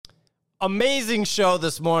Amazing show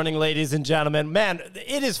this morning, ladies and gentlemen. Man,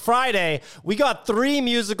 it is Friday. We got 3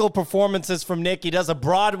 musical performances from Nick. He does a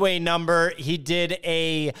Broadway number. He did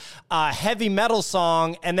a heavy metal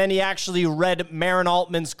song, and then he actually read Marin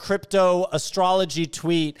Altman's crypto astrology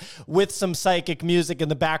tweet with some psychic music in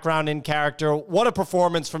the background in character. What a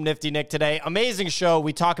performance from Nifty Nick today. Amazing show.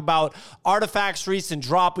 We talk about Artifact's recent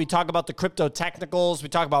drop. We talk about the crypto technicals. We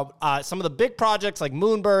talk about some of the big projects like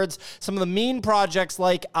Moonbirds, some of the mean projects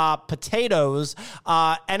like Potatoes.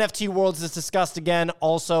 NFT Worlds is discussed again.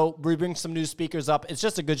 Also, we bring some new speakers up. It's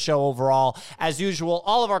just a good show overall. As usual,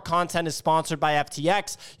 all of our content is sponsored by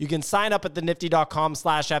FTX. You can sign up at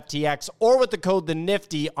thenifty.com/FTX or with the code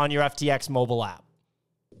THENIFTY on your FTX mobile app.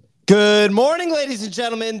 Good morning, ladies and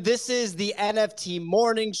gentlemen. This is the NFT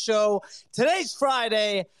Morning Show. Today's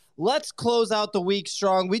Friday. Let's close out the week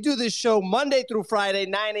strong. We do this show Monday through Friday,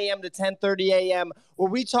 9 a.m. to 10:30 a.m.,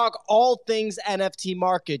 where we talk all things NFT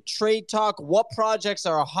market, trade talk, what projects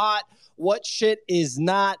are hot, what shit is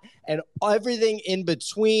not, and everything in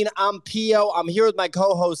between. I'm Pio. I'm here with my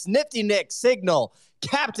co-host, Nifty Nick, Signal,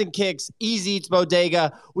 Captain Kicks, Easy Eats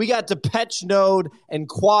Bodega. We got Depeche Node and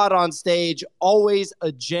Quad on stage. Always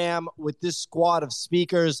a jam with this squad of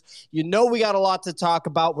speakers. You know we got a lot to talk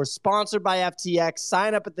about. We're sponsored by FTX.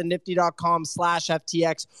 Sign up at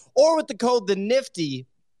thenifty.com/FTX or with the code THENIFTY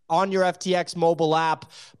on your FTX mobile app.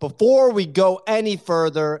 Before we go any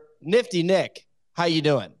further, Nifty Nick, how you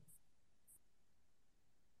doing?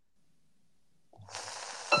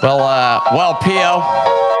 Well, Pio,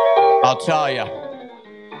 I'll tell you.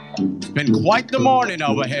 It's been quite the morning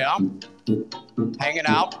over here. Hanging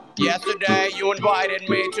out. Yesterday, you invited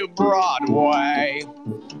me to Broadway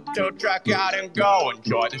to check out and go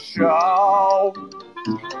enjoy the show.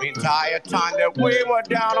 The entire time that we were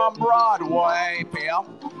down on Broadway, Pio,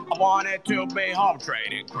 I wanted to be home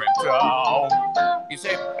trading crypto. You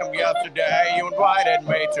see, yesterday, you invited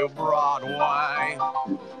me to Broadway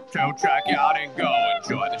to check out and go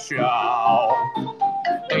enjoy the show.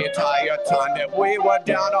 The entire time that we were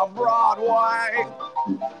down on Broadway,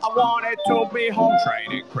 I wanted to be home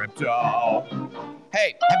trading crypto.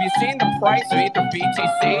 Hey, have you seen the price of Ether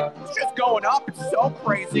BTC? It's just going up. It's so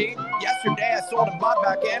crazy. Yesterday, I sold and bought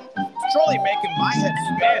back in. It's truly making my head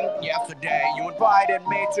spin. Yesterday, you invited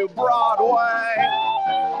me to Broadway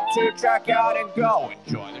to check out and go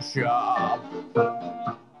enjoy the show.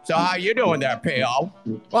 So how you doing there, P.O.?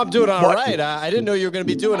 Well, I'm doing all right. I didn't know you were going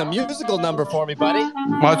to be doing a musical number for me, buddy.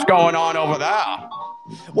 What's going on over there?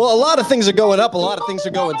 Well, a lot of things are going up, a lot of things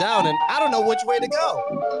are going down, and I don't know which way to go.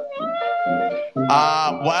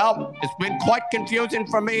 Well, it's been quite confusing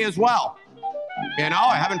for me as well. You know,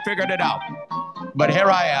 I haven't figured it out. But here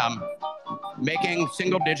I am, making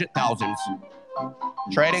single-digit thousands,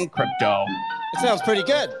 trading crypto. It sounds pretty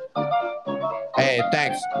good. Hey,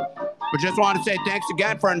 thanks. But just want to say thanks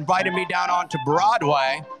again for inviting me down onto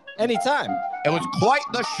Broadway. Anytime. It was quite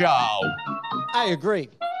the show. I agree.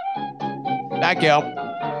 Thank you.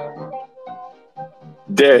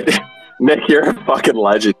 Dude, Nick, you're a fucking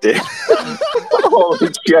legend, dude.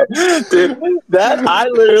 Holy shit. Dude, that's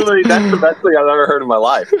the best thing I've ever heard in my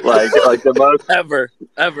life. Like the most ever.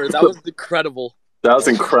 That was incredible. That was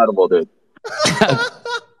incredible, dude.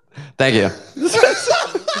 Thank you.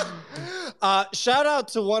 Shout out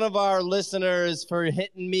to one of our listeners for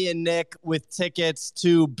hitting me and Nick with tickets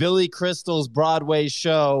to Billy Crystal's Broadway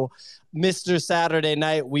show, Mr. Saturday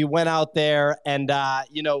Night. We went out there and, I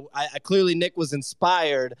clearly Nick was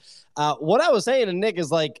inspired. What I was saying to Nick is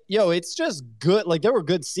like, yo, it's just good. Like there were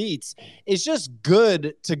good seats. It's just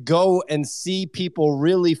good to go and see people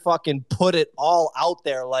really fucking put it all out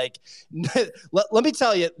there. Like, let me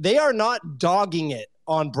tell you, they are not dogging it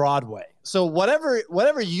on Broadway. So whatever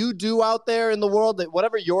you do out there in the world,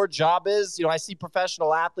 whatever your job is, I see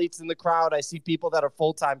professional athletes in the crowd. I see people that are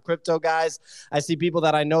full-time crypto guys. I see people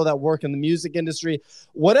that I know that work in the music industry.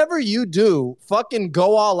 Whatever you do, fucking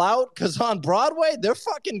go all out, because on Broadway, they're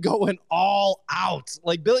fucking going all out.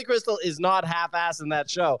 Like Billy Crystal is not half-ass in that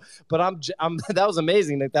show, but that was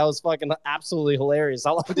amazing. Like, that was fucking absolutely hilarious.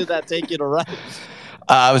 How long did that take you to write?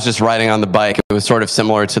 I was just riding on the bike. It was sort of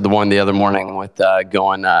similar to the one the other morning with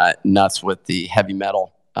going nuts with the heavy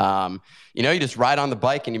metal. You just ride on the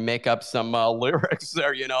bike and you make up some lyrics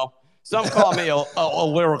there, Some call me a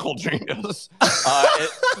lyrical genius.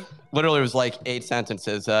 It literally was like 8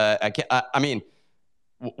 sentences. What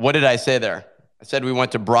did I say there? I said we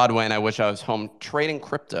went to Broadway and I wish I was home trading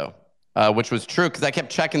crypto, which was true because I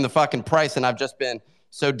kept checking the fucking price and I've just been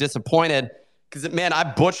so disappointed because, man, I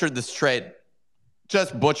butchered this trade.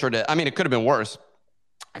 Just butchered it. I mean, it could have been worse.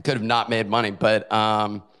 I could have not made money, but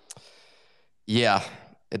yeah,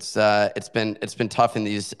 It's been tough in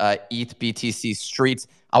these ETH BTC streets.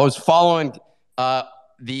 I was following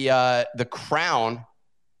the crown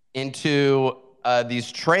into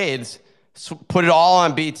these trades, put it all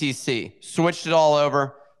on BTC, switched it all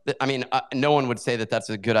over. I mean, no one would say that that's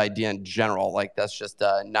a good idea in general. Like, that's just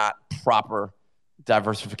not proper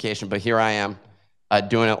diversification. But here I am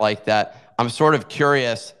doing it like that. I'm sort of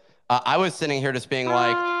curious. I was sitting here just being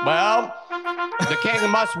like, well, the king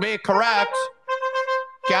must be correct.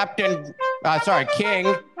 Captain,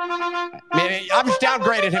 King. Maybe I've just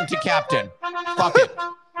downgraded him to captain. Fuck it.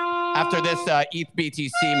 After this ETH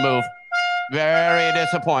BTC move, very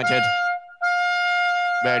disappointed.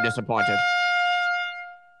 Very disappointed.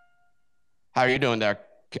 How are you doing there,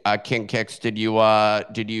 King Kicks? Did you go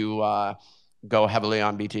heavily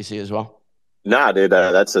on BTC as well? Nah, dude,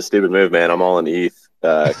 that's a stupid move, man. I'm all in ETH.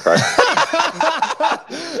 You're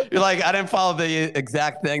like, I didn't follow the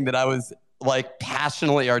exact thing that I was like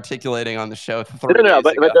passionately articulating on the show. No,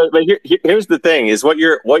 but here's the thing: is what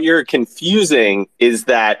you're confusing is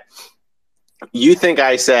that you think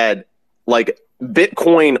I said like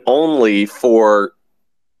Bitcoin only for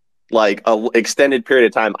like a extended period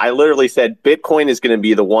of time. I literally said Bitcoin is going to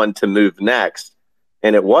be the one to move next,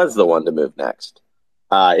 and it was the one to move next.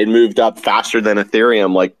 It moved up faster than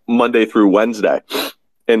Ethereum, like Monday through Wednesday,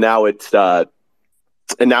 and now it's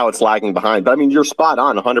lagging behind. But I mean, you're spot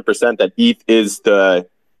on 100% that ETH is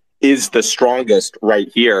the strongest right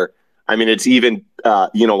here. I mean, it's even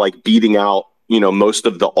like beating out most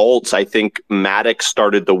of the alts. I think Matic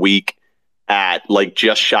started the week at like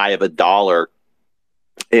just shy of $1,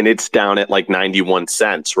 and it's down at like 91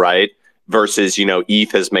 cents, right? Versus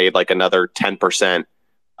ETH has made like another 10%.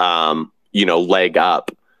 Leg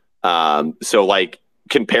up. So like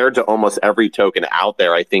compared to almost every token out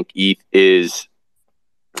there, I think ETH is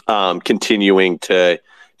continuing to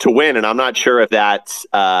win. And I'm not sure if that's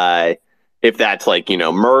like,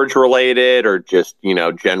 merge related or just,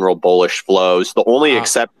 general bullish flows. The only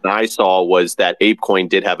exception I saw was that ApeCoin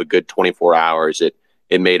did have a good 24 hours. It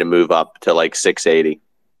made a move up to like 680.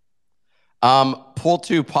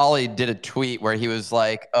 Pool2 Polly did a tweet where he was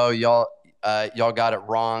like, oh, y'all got it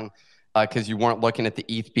wrong. Because you weren't looking at the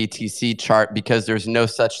ETH BTC chart because there's no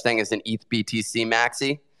such thing as an ETH BTC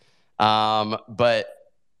maxi. But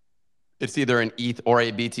it's either an ETH or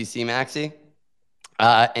a BTC maxi.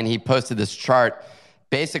 And he posted this chart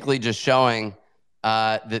basically just showing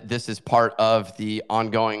that this is part of the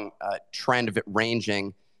ongoing trend of it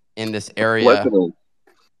ranging in this area. Well,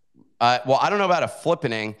 I don't know about a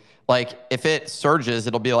flippening. Like if it surges,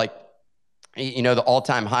 it'll be like, the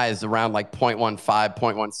all-time high is around like 0.15,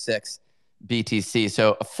 0.16 BTC.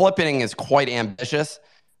 So flipping is quite ambitious,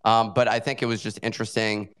 but I think it was just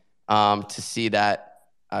interesting to see that.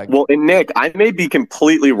 Well, and Nick, I may be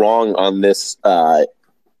completely wrong on this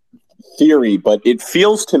theory, but it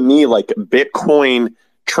feels to me like Bitcoin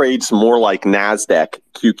trades more like NASDAQ,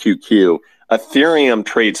 QQQ. Ethereum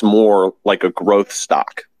trades more like a growth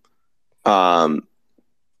stock. And,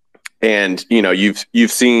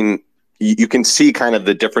 you've seen... You can see kind of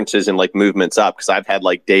the differences in like movements up because I've had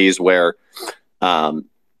like days where, NASDAQ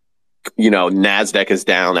is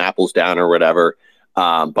down, Apple's down or whatever.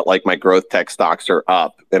 But like my growth tech stocks are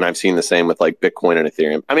up, and I've seen the same with like Bitcoin and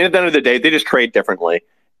Ethereum. I mean, at the end of the day, they just trade differently.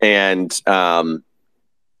 And I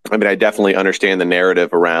definitely understand the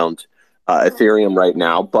narrative around Ethereum right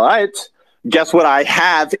now. But guess what I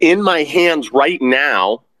have in my hands right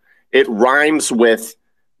now? It rhymes with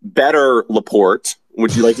Better Laporte.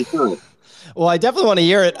 Would you like to hear it? Well, I definitely want to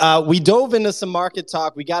hear it. We dove into some market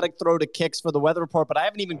talk. We got to throw to Kicks for the weather report, but I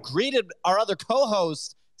haven't even greeted our other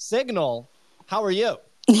co-host, Signal. How are you?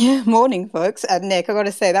 Yeah, morning, folks. And Nick, I got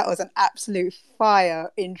to say, that was an absolute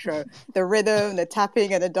fire intro. The rhythm, the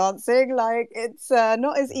tapping, and the dancing, like, it's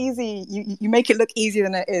not as easy. You make it look easier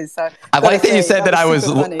than it is. So I like that you said that I was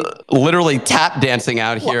literally tap dancing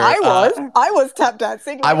out here. Well, I was tap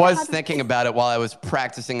dancing. Like, I was thinking about it while I was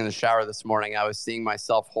practicing in the shower this morning. I was seeing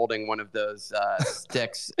myself holding one of those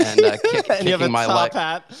sticks and kicking you have a my top leg.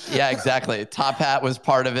 Hat. Yeah, exactly. Top hat was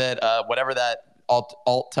part of it. Whatever that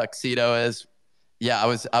alt tuxedo is. Yeah,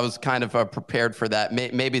 I was kind of prepared for that.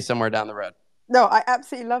 Maybe somewhere down the road. No, I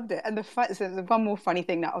absolutely loved it. And the one more funny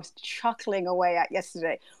thing that I was chuckling away at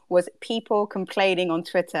yesterday was people complaining on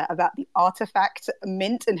Twitter about the artifact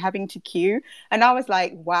mint and having to queue. And I was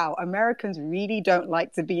like, wow, Americans really don't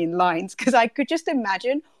like to be in lines, because I could just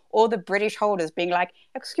imagine all the British holders being like,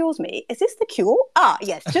 excuse me, is this the queue? Ah,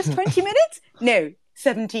 yes, just 20 minutes? No,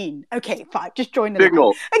 17. Okay, fine, just join the Signal.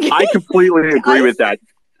 line. Okay. I completely agree with that.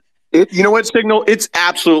 You know what, Signal? It's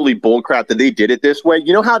absolutely bullcrap that they did it this way.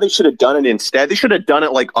 You know how they should have done it instead? They should have done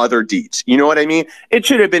it like other deeds. You know what I mean? It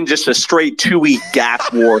should have been just a straight 2-week gas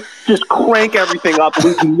war. Just crank everything up,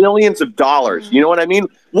 lose millions of dollars. You know what I mean?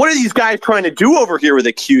 What are these guys trying to do over here with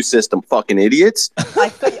a queue system? Fucking idiots.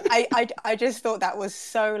 I just thought that was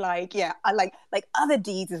so like, yeah, I like other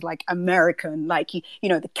deeds is like American, like you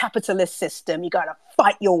know, the capitalist system. You gotta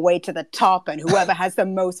fight your way to the top, and whoever has the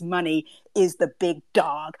most money is the big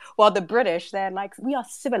dog. While the British, they're like, we are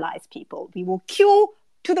civilized people. We will queue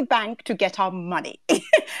to the bank to get our money.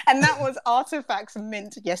 And that was Artifact's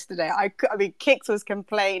mint yesterday. I mean, Kix was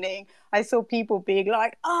complaining. I saw people being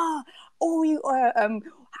like, how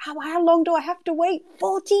long do I have to wait?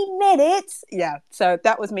 40 minutes? Yeah. So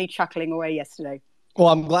that was me chuckling away yesterday. Well,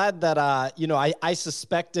 I'm glad that, I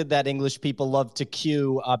suspected that English people love to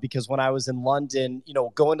queue because when I was in London,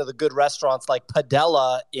 going to the good restaurants like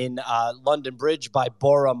Padella in London Bridge by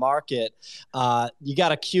Borough Market, you got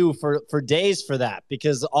to queue for days for that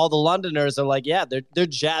because all the Londoners are like, yeah, they're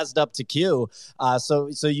jazzed up to queue. So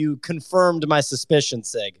you confirmed my suspicion,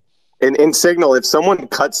 Sig. In Signal, if someone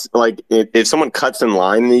cuts if someone cuts in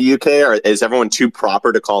line in the UK, or is everyone too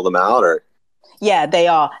proper to call them out? Or yeah, they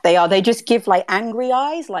are. They just give like angry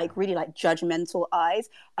eyes, like really like judgmental eyes.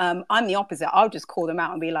 I'm the opposite. I'll just call them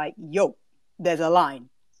out and be like, "Yo, there's a line.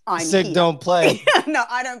 I'm Sig, here." don't play. No,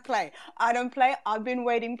 I don't play. I've been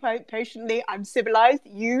waiting patiently. I'm civilized.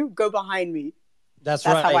 You go behind me. That's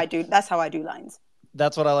right. That's how I do lines.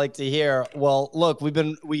 That's what I like to hear. Well, look, we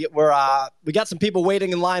got some people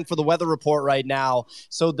waiting in line for the weather report right now.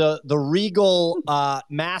 So the regal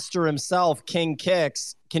master himself, King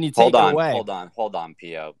Kix, can you take it away? Hold on,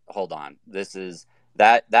 Pio. Hold on. This is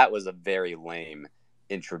that was a very lame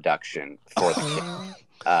introduction for the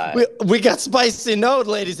king. We got spicy Node,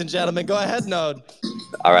 ladies and gentlemen. Go ahead, Node.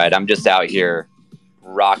 All right, I'm just out here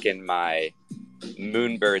rocking my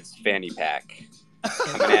Moonbirds fanny pack,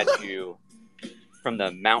 coming at you from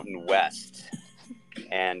the Mountain West,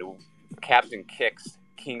 and Captain Kix,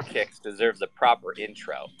 King Kix, deserves a proper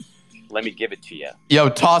intro. Let me give it to you. Yo,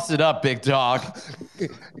 toss it up, big dog.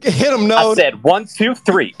 Hit him, Node. I said 1, 2,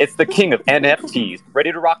 3. It's the king of NFTs,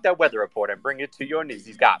 ready to rock that weather report and bring it to your knees.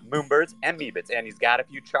 He's got Moonbirds and Meebits, and he's got a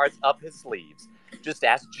few charts up his sleeves. Just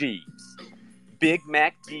ask Jeeves. Big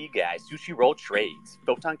Mac D guy, sushi roll trades,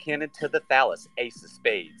 photon cannon to the phallus, ace of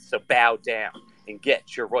spades. So bow down and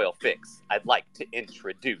get your royal fix. I'd like to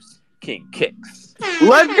introduce King Kix.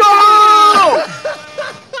 Let's go!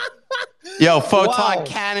 Yo, photon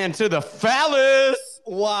cannon to the phallus.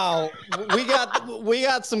 Wow, we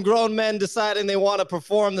got some grown men deciding they want to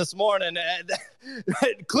perform this morning.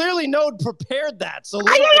 Clearly, Node prepared that, so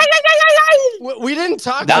we didn't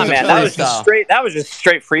talk. Nah, man, that was just straight freestyle. That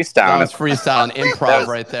was freestyle and improv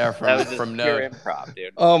right there from Node. Pure improv,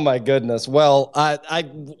 dude. Oh my goodness! Well,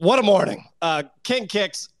 what a morning, King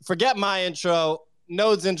Kix. Forget my intro.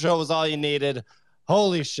 Node's intro was all you needed.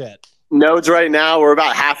 Holy shit. Nodes right now, we're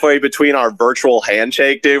about halfway between our virtual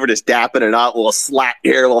handshake, dude. We're just dapping it up. A little slap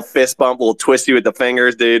here, a little fist bump, a little twisty with the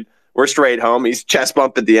fingers, dude. We're straight homies. Chest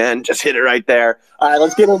bump at the end. Just hit it right there. All right,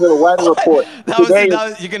 let's get into the weather report.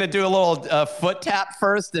 You're going to do a little foot tap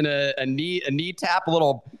first and a knee tap, a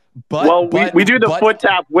little butt. Well, we do the foot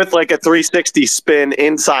tap with like a 360 spin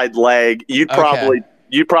inside leg. You'd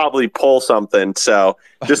probably pull something. So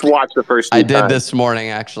just watch the first I did this morning,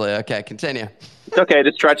 actually. Okay, continue. It's okay.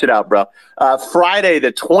 Just stretch it out, bro. Friday,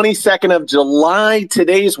 the 22nd of July,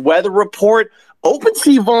 today's weather report.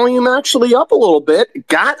 OpenSea volume actually up a little bit.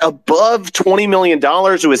 Got above $20 million.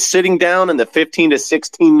 It was sitting down in the $15 to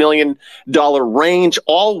 $16 million range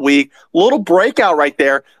all week. Little breakout right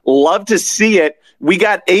there. Love to see it. We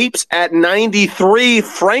got apes at 93.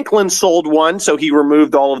 Franklin sold one, so he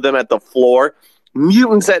removed all of them at the floor.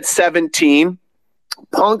 Mutants at 17.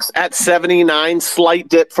 Punks at 79. Slight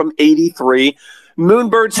dip from 83.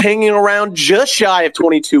 Moonbirds hanging around just shy of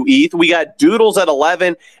 22 ETH. We got Doodles at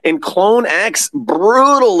 11 and Clone X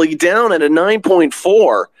brutally down at a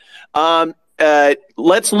 9.4.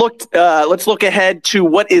 Let's look ahead to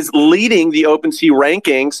what is leading the OpenSea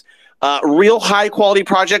rankings. Real high quality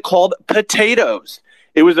project called Potatoes.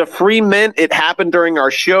 It was a free mint. It happened during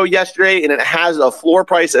our show yesterday, and it has a floor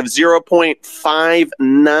price of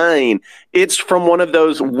 0.59. It's from one of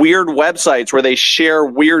those weird websites where they share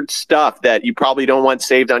weird stuff that you probably don't want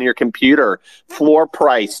saved on your computer. Floor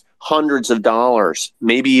price, hundreds of dollars,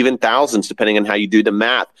 maybe even thousands, depending on how you do the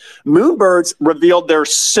math. Moonbirds revealed their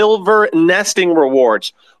silver nesting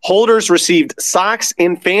rewards. Holders received socks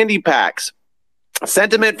and fanny packs.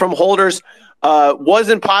 Sentiment from holders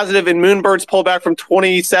wasn't positive, and Moonbirds pulled back from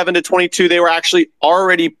 27 to 22. They were actually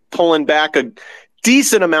already pulling back a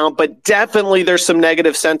decent amount, but definitely there's some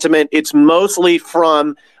negative sentiment. It's mostly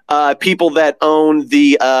from people that own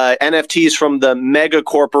the NFTs from the mega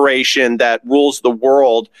corporation that rules the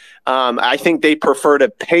world. I think they prefer to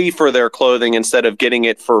pay for their clothing instead of getting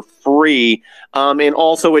it for free. And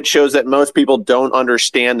also it shows that most people don't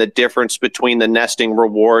understand the difference between the nesting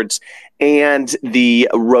rewards and the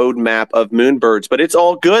roadmap of Moonbirds. But it's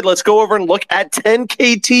all good. Let's go over and look at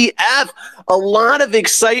 10KTF. A lot of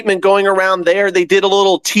excitement going around there. They did a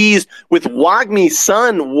little tease with Wagmi's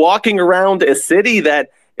son walking around a city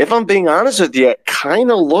that, if I'm being honest with you, it kind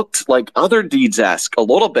of looked like Other Deeds-esque a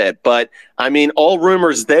little bit. But, I mean, all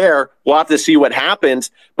rumors there. We'll have to see what happens.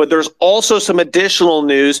 But there's also some additional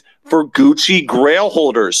news for Gucci Grail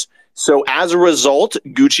holders. So as a result,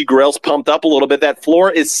 Gucci Grail's pumped up a little bit. That floor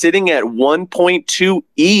is sitting at 1.2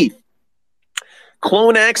 ETH.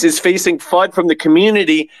 CloneX is facing FUD from the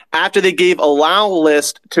community after they gave allow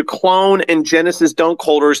list to Clone and Genesis Dunk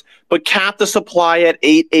holders, but capped the supply at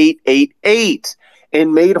 8888.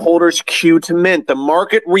 And made holders queue to mint. The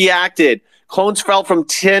market reacted. Clones fell from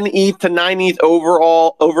 10 ETH to 9 ETH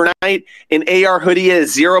overall overnight, and AR Hoodie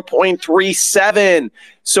is 0.37.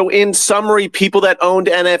 So in summary, people that owned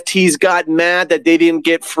NFTs got mad that they didn't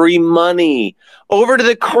get free money. Over to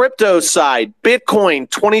the crypto side, Bitcoin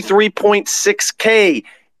 23.6K.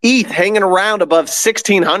 ETH hanging around above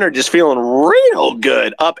 1,600, just feeling real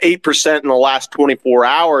good, up 8% in the last 24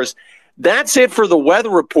 hours. That's it for the weather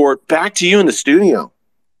report. Back to you in the studio.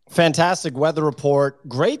 Fantastic weather report.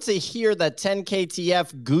 Great to hear that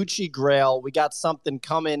 10KTF Gucci Grail. We got something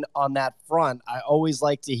coming on that front. I always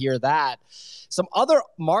like to hear that. Some other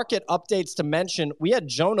market updates to mention. We had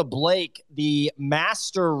Jonah Blake, the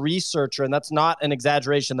master researcher, and that's not an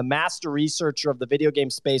exaggeration, the master researcher of the video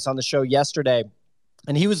game space on the show yesterday.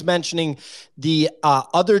 And he was mentioning the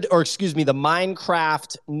the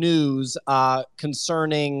Minecraft news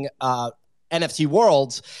concerning NFT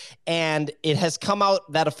Worlds, and it has come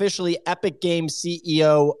out that officially Epic Games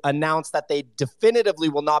CEO announced that they definitively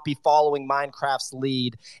will not be following Minecraft's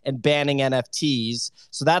lead and banning NFTs.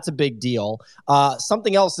 So that's a big deal.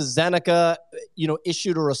 Something else is Zeneca,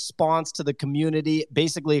 issued a response to the community,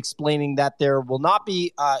 basically explaining that there will not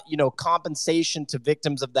be, compensation to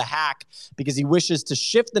victims of the hack because he wishes to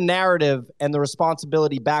shift the narrative and the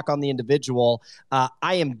responsibility back on the individual.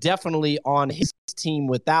 I am definitely on his team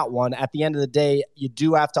with that one. At the end of the day, you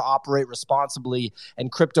do have to operate responsibly,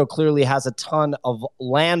 and crypto clearly has a ton of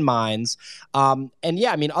landmines. Other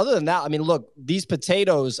than that, look, these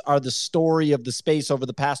potatoes are the story of the space over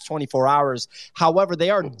the past 24 hours. However, they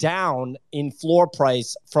are down in floor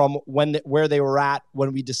price from where they were at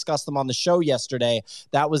when we discussed them on the show yesterday.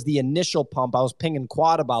 That was the initial pump. I was pinging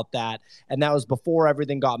Quad about that, and that was before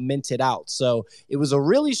everything got minted out. So it was a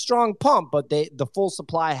really strong pump, but the full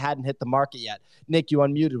supply hadn't hit the market yet. Nick, you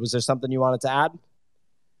unmuted. Was there something you wanted to add?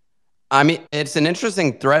 It's an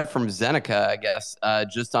interesting threat from Zeneca, I guess,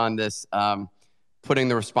 just on this putting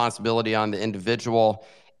the responsibility on the individual.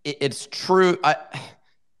 It's true.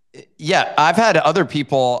 I've had other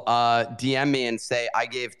people DM me and say I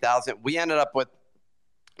gave 1,000. We ended up with,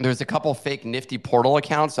 there's a couple fake Nifty portal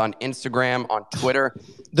accounts on Instagram, on Twitter.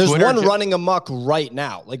 There's one running amok right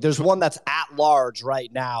now. Like there's one that's at large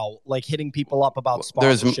right now, like hitting people up about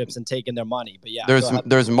sponsorships and taking their money. But yeah,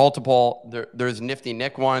 there's multiple. There's Nifty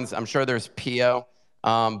Nick ones. I'm sure there's PO.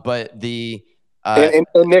 But the and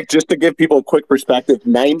Nick, just to give people a quick perspective,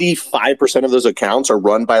 95% of those accounts are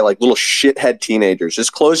run by like little shithead teenagers.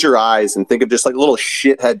 Just close your eyes and think of just like a little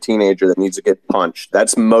shithead teenager that needs to get punched.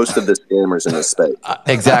 That's most of the scammers in this space.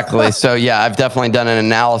 Exactly. So yeah, I've definitely done an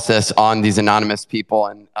analysis on these anonymous people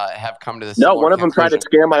and have come to this. No, one of them tried to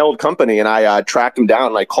scam my old company, and I tracked them down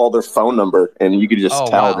and I called their phone number, and you could just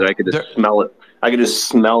tell that I could just smell it. I could just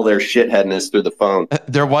smell their shitheadness through the phone.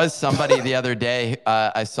 There was somebody the other day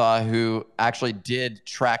I saw who actually did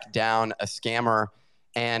track down a scammer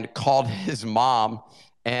and called his mom,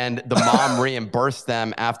 and the mom reimbursed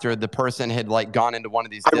them after the person had like gone into one of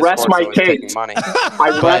these. I rest my case. Money.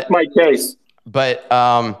 I rest my case. But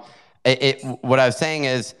what I was saying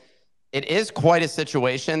is, it is quite a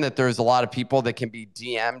situation that there's a lot of people that can be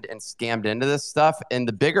DM'd and scammed into this stuff. And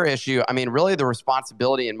the bigger issue, really the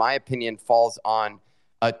responsibility, in my opinion, falls on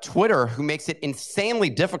Twitter, who makes it insanely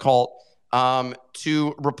difficult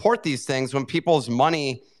to report these things when people's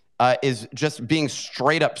money is just being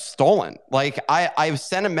straight up stolen. Like I've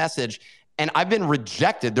sent a message and I've been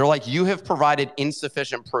rejected. They're like, you have provided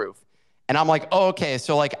insufficient proof. And I'm like, oh, okay.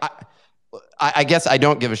 So like, I guess I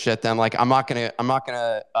don't give a shit then. Like, I'm not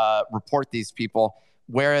gonna report these people.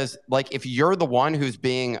 Whereas, like, if you're the one who's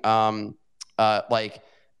being like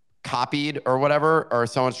copied or whatever, or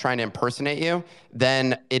someone's trying to impersonate you,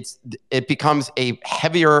 then it becomes a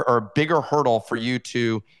heavier or bigger hurdle for you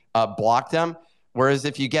to block them. Whereas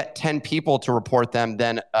if you get 10 people to report them,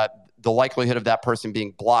 then the likelihood of that person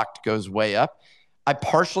being blocked goes way up. I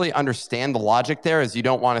partially understand the logic there, as you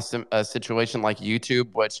don't want a situation like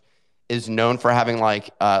YouTube, which is known for having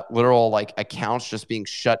like literal like accounts just being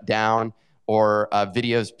shut down or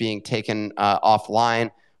videos being taken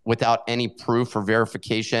offline without any proof or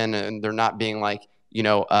verification, and there not being like,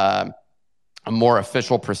 a more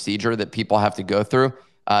official procedure that people have to go through.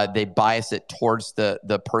 They bias it towards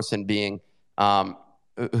the person being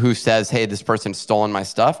who says, hey, this person's stolen my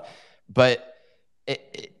stuff. But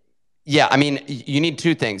yeah, I mean, you need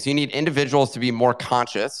two things. You need individuals to be more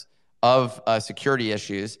conscious of security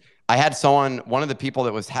issues. I had one of the people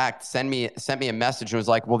that was hacked sent me a message and was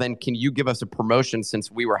like, well, then can you give us a promotion since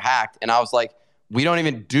we were hacked? And I was like, we don't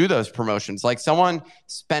even do those promotions. Like, someone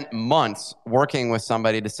spent months working with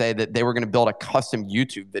somebody to say that they were going to build a custom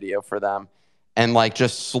YouTube video for them, and like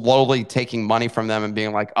just slowly taking money from them and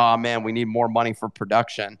being like, oh man, we need more money for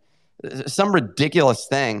production. Some ridiculous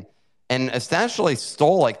thing. And essentially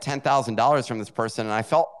stole like $10,000 from this person. And I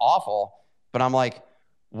felt awful, but I'm like,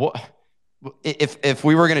 what? If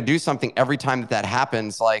we were going to do something every time that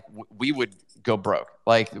happens, like we would go broke.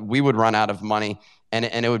 Like, we would run out of money, and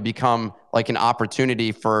it would become like an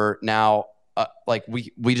opportunity for now. Like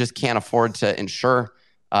we just can't afford to insure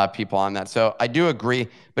people on that. So I do agree,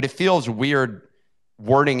 but it feels weird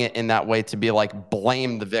wording it in that way to be like,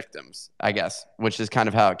 blame the victims, I guess, which is kind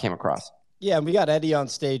of how it came across. Yeah, and we got Eddie on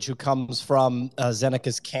stage who comes from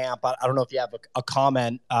Zenika's camp. I don't know if you have a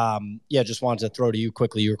comment. Just wanted to throw to you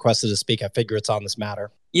quickly. You requested to speak. I figure it's on this matter.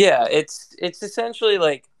 Yeah, it's essentially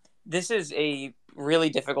like, this is a really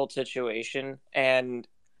difficult situation, and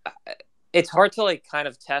it's hard to like kind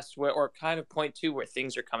of test where, or kind of point to where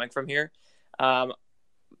things are coming from here.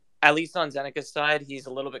 At least on Zenika's side, he's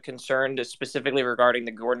a little bit concerned specifically regarding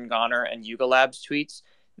the Gordon Goner and Yuga Labs tweets,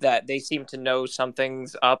 that they seem to know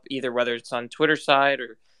something's up, either whether it's on Twitter side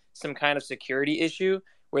or some kind of security issue,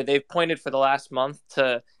 where they've pointed for the last month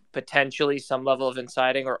to potentially some level of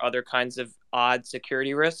inciting or other kinds of odd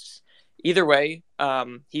security risks. Either way,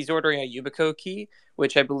 he's ordering a Yubico key,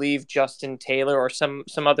 which I believe Justin Taylor or some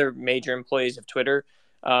other major employees of Twitter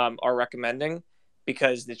are recommending,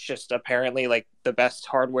 because it's just apparently like the best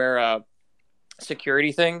hardware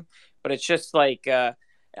security thing. But it's just like,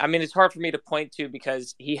 it's hard for me to point to,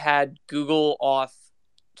 because he had Google Auth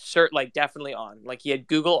definitely on. Like, he had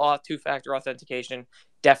Google Auth two-factor authentication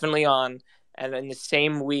definitely on. And in the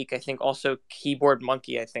same week, I think also Keyboard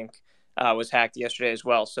Monkey, was hacked yesterday as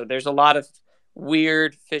well. So there's a lot of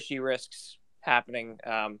weird, fishy risks happening.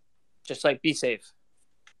 Just like, be safe.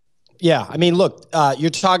 Yeah, I mean, look, you're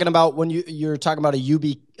talking about when you're talking about a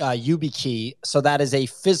YubiKey. So that is a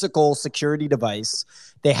physical security device.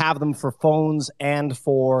 They have them for phones and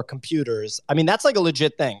for computers. I mean, that's like a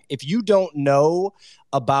legit thing. If you don't know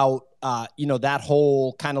about that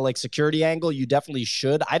whole kind of like security angle, you definitely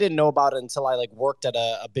should. I didn't know about it until I like worked at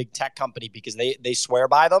a big tech company, because they swear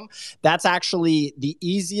by them. That's actually the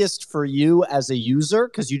easiest for you as a user,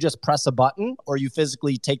 because you just press a button, or you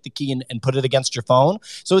physically take the key and put it against your phone.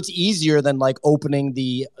 So it's easier than like opening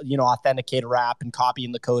the authenticator app and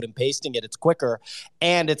copying the code and pasting it. It's quicker,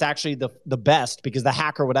 and it's actually the best, because the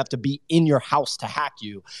hacker would have to be in your house to hack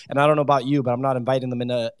you. And I don't know about you, but I'm not inviting them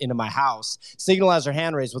into my house. Signal has her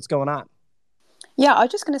hand raised. What's going on? Yeah, I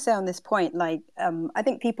was just going to say on this point, I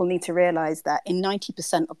think people need to realize that in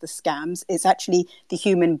 90% of the scams, it's actually the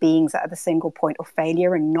human beings that are the single point of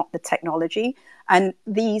failure and not the technology. And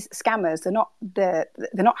these scammers, they're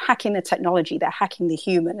not hacking the technology, they're hacking the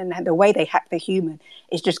human. And the way they hack the human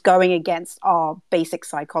is just going against our basic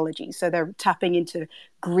psychology. So they're tapping into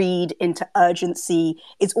greed, into urgency.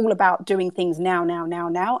 It's all about doing things now.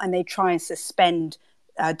 And they try and suspend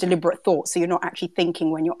deliberate thought, so you're not actually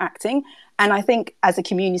thinking when you're acting. And I think as a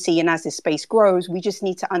community and as this space grows, we just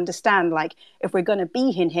need to understand, like, if we're going to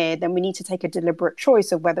be in here, then we need to take a deliberate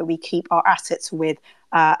choice of whether we keep our assets with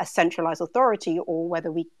a centralized authority or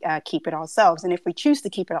whether we keep it ourselves. And if we choose to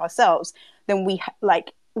keep it ourselves, then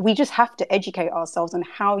we just have to educate ourselves on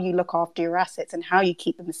how you look after your assets and how you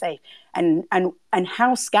keep them safe, and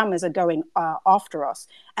how scammers are going after us.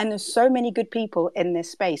 And there's so many good people in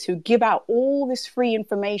this space who give out all this free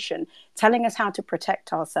information telling us how to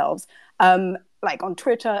protect ourselves. Like on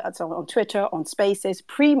Twitter, on Spaces,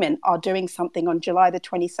 Premint are doing something on July the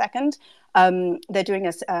 22nd. They're doing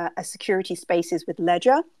a security Spaces with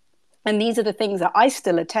Ledger. And these are the things that I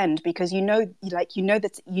still attend because that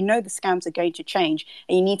the scams are going to change,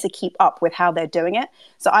 and you need to keep up with how they're doing it.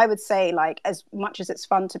 So I would say, like, as much as it's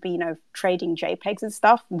fun to be, trading JPEGs and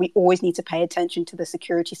stuff, we always need to pay attention to the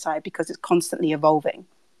security side because it's constantly evolving.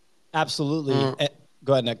 Absolutely.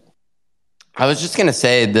 Go ahead, Nick. I was just going to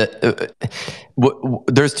say that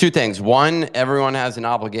there's two things. One, everyone has an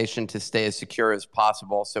obligation to stay as secure as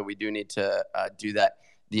possible, so we do need to do that.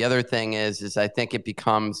 The other thing is I think it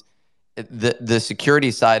becomes the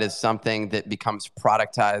security side is something that becomes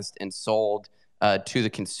productized and sold to the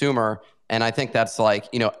consumer, and I think that's like,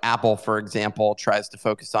 Apple, for example, tries to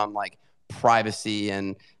focus on like privacy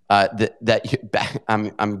and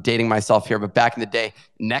I'm dating myself here, but back in the day,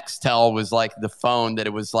 Nextel was like the phone that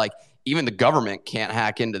it was like, even the government can't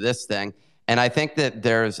hack into this thing. And I think that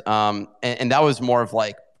there's, and that was more of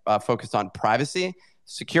like focused on privacy.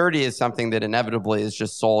 Security is something that inevitably is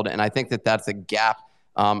just sold. And I think that that's a gap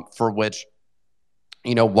for which,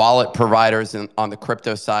 wallet providers on the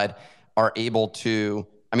crypto side are able to,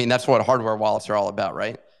 that's what hardware wallets are all about,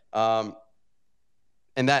 right?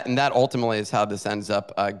 And that ultimately is how this ends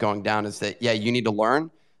up going down, is that, yeah, you need to learn,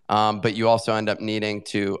 but you also end up needing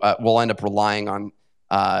to, we'll end up relying on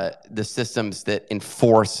the systems that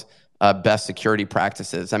enforce best security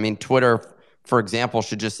practices. Twitter, for example,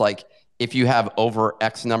 should just like, if you have over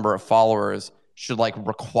X number of followers, should like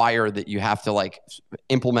require that you have to like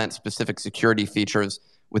implement specific security features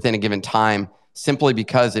within a given time, simply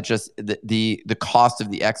because it just, the cost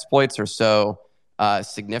of the exploits are so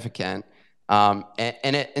significant.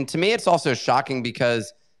 And to me, it's also shocking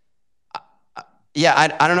because, I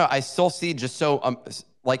don't know. I still see just so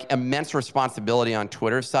like immense responsibility on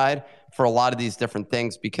Twitter's side for a lot of these different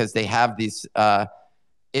things, because they have these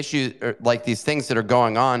issues, or like these things that are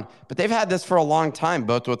going on, but they've had this for a long time,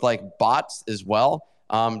 both with like bots as well,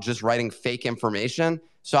 just writing fake information.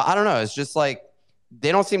 So I don't know. It's just like,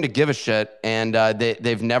 they don't seem to give a shit, and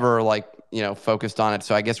they've never like, focused on it.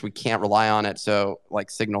 So I guess we can't rely on it. So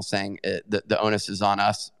like Signal saying the onus is on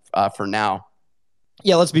us for now.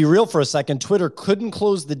 Yeah, let's be real for a second. Twitter couldn't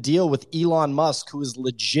close the deal with Elon Musk, who is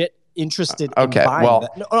legit interested in buying them.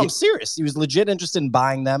 No, I'm serious. He was legit interested in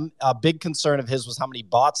buying them. A big concern of his was how many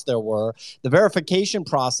bots there were. The verification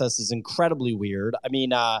process is incredibly weird.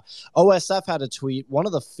 OSF had a tweet. One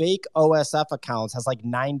of the fake OSF accounts has like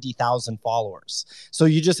 90,000 followers. So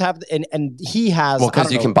you just have, and he has... Well,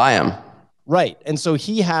 because you can buy them. Right. And so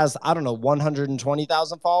he has,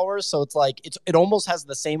 120,000 followers. So it's like, it almost has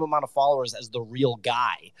the same amount of followers as the real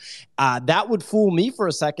guy. That would fool me for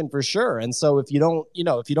a second, for sure. And so if you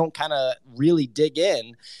don't kind of really dig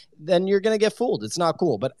in, then you're going to get fooled. It's not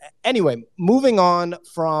cool. But anyway, moving on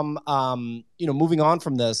from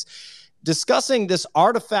this, discussing this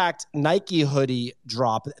Artifact Nike hoodie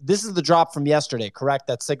drop. This is the drop from yesterday, correct?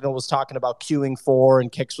 That Signal was talking about queuing for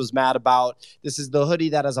and Kix was mad about. This is the hoodie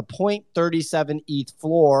that has a 0.37 ETH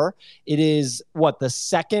floor. It is the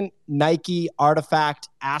second Nike Artifact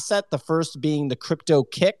asset, the first being the Crypto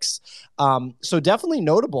Kicks. So definitely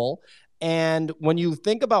notable. And when you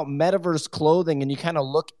think about metaverse clothing and you kind of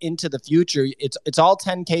look into the future, it's all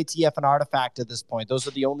 10K TF and Artifact at this point. Those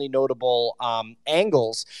are the only notable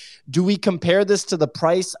angles. Do we compare this to the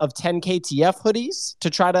price of 10K TF hoodies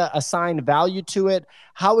to try to assign value to it?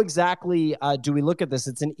 How exactly do we look at this?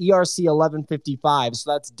 It's an ERC 1155,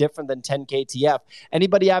 so that's different than 10K TF.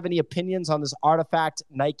 Anybody have any opinions on this Artifact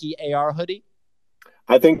Nike AR hoodie?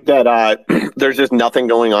 I think that there's just nothing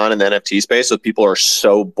going on in the NFT space, so people are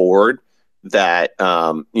so bored that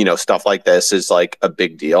stuff like this is like a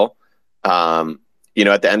big deal. At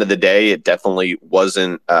the end of the day, it definitely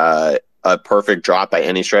wasn't a perfect drop by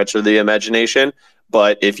any stretch of the imagination.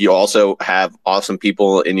 But if you also have awesome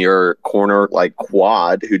people in your corner like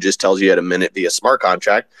Quad, who just tells you at a minute via smart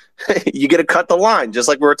contract, you get to cut the line, just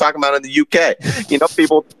like we were talking about in the UK.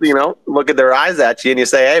 People look at their eyes at you and you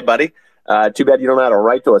say, "Hey, buddy, too bad you don't have a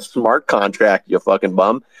right to a smart contract, you fucking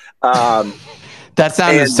bum." That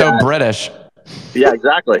sounded so British. Yeah,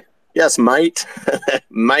 exactly. Yes, mate.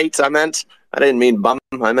 Mate, I didn't mean bum.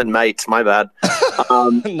 I meant mate. My bad.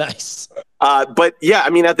 Nice. But yeah,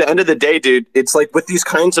 at the end of the day, dude, it's like with these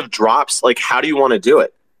kinds of drops, like, how do you want to do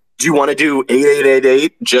it? Do you want to do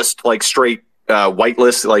 8888 just like straight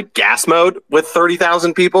whitelist, like gas mode with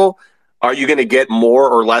 30,000 people? Are you going to get more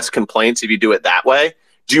or less complaints if you do it that way?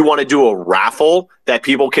 Do you want to do a raffle that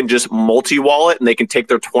people can just multi-wallet and they can take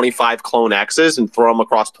their 25 clone X's and throw them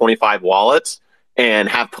across 25 wallets and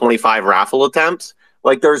have 25 raffle attempts?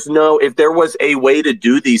 Like, if there was a way to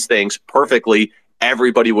do these things perfectly,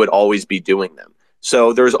 everybody would always be doing them.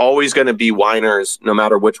 So there's always going to be whiners no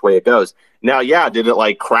matter which way it goes. Now, yeah, did it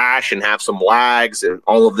like crash and have some lags and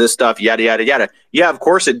all of this stuff, yada, yada, yada? Yeah, of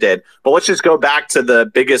course it did. But let's just go back to the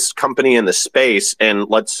biggest company in the space and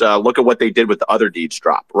let's look at what they did with the other deeds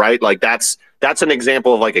drop, right? Like that's an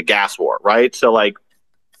example of like a gas war, right? So like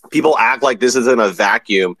people act like this isn't a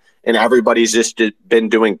vacuum and everybody's just been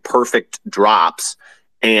doing perfect drops.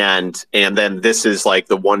 And then this is like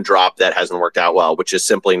the one drop that hasn't worked out well, which is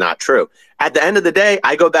simply not true. At the end of the day,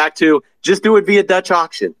 I go back to just do it via Dutch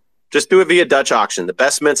auction. Just do it via Dutch auction. The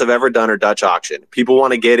best mints I've ever done are Dutch auction. People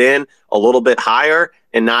want to get in a little bit higher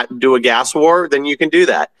and not do a gas war, then you can do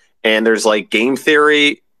that. And there's like game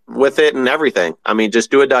theory with it and everything. I mean, just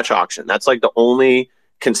do a Dutch auction. That's like the only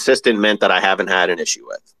consistent mint that I haven't had an issue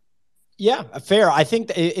with. Yeah, fair. I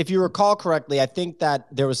think if you recall correctly, I think that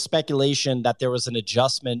there was speculation that there was an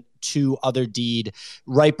adjustment to other deed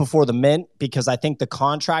right before the mint, because I think the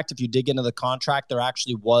contract, if you dig into the contract, there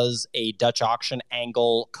actually was a Dutch auction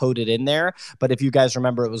angle coded in there. But if you guys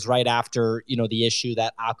remember, it was right after, the issue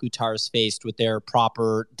that Akutars faced with their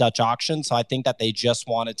proper Dutch auction. So I think that they just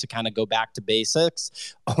wanted to kind of go back to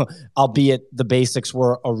basics, albeit the basics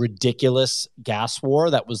were a ridiculous gas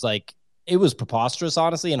war that was like, it was preposterous,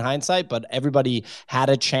 honestly, in hindsight, but everybody had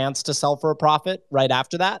a chance to sell for a profit right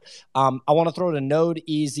after that. I want to throw it a Node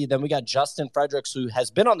easy. Then we got Justin Fredericks, who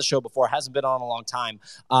has been on the show before, hasn't been on a long time.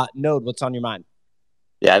 Node, what's on your mind?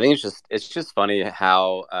 Yeah, I think it's just funny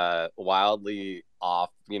how wildly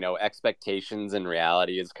off, expectations and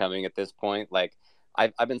reality is coming at this point. Like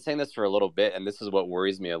I've been saying this for a little bit, and this is what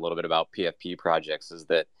worries me a little bit about PFP projects is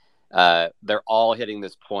that they're all hitting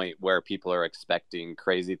this point where people are expecting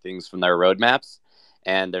crazy things from their roadmaps,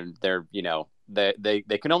 and they're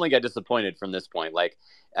they can only get disappointed from this point. Like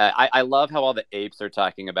I love how all the apes are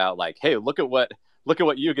talking about like, hey, look at what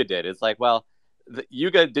Yuga did. It's like, well,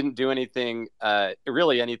 Yuga didn't do anything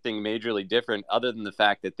really anything majorly different other than the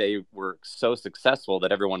fact that they were so successful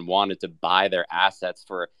that everyone wanted to buy their assets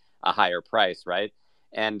for a higher price, right?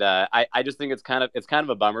 And I just think it's kind of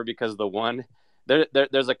a bummer because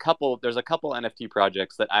there's a couple NFT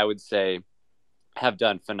projects that I would say have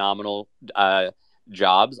done phenomenal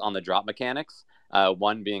jobs on the drop mechanics.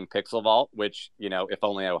 One being Pixel Vault, which if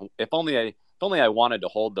only I wanted to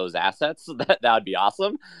hold those assets, that would be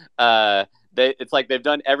awesome. It's like they've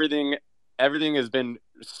done everything. Everything has been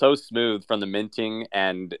so smooth from the minting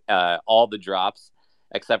and all the drops,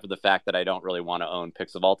 except for the fact that I don't really want to own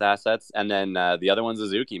Pixel Vault assets. And then the other one's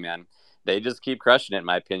Suzuki, man. They just keep crushing it, in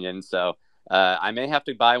my opinion. So. I may have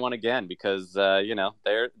to buy one again because they're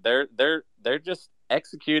just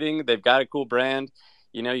executing. They've got a cool brand.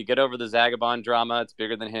 You get over the Zagabond drama; it's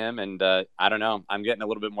bigger than him, and I don't know. I'm getting a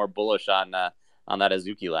little bit more bullish on that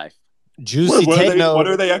Azuki life. Juicy take note. What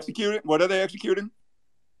are they executing? What are they executing?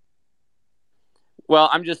 Well,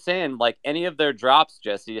 I'm just saying, like any of their drops,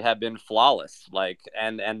 Jesse, have been flawless. Like,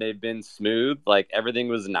 and they've been smooth. Like everything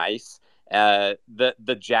was nice.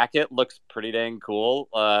 The jacket looks pretty dang cool,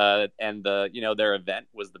 and their event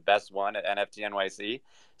was the best one at NFT NYC.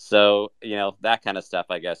 So that kind of stuff,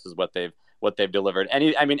 I guess, is what they've delivered.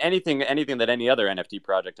 Anything that any other NFT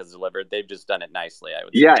project has delivered, they've just done it nicely. I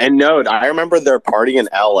would say. Yeah, and Node, I remember their party in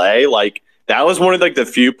LA. Like that was one of like the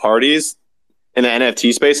few parties in the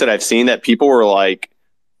NFT space that I've seen that people were like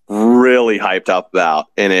really hyped up about,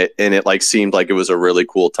 and it like seemed like it was a really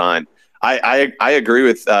cool time. I agree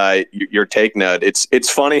with your take, Node. It's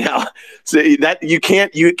funny how that you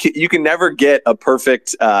can never get a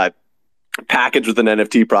perfect package with an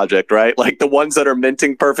NFT project, right? Like the ones that are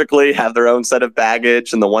minting perfectly have their own set of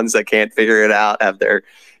baggage, and the ones that can't figure it out have their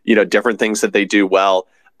different things that they do well.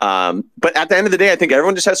 But at the end of the day, I think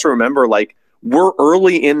everyone just has to remember, like, we're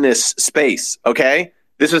early in this space, okay?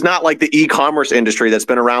 This is not like the e-commerce industry that's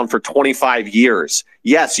been around for 25 years.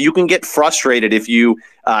 Yes, you can get frustrated if you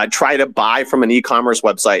try to buy from an e-commerce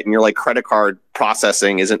website and your like credit card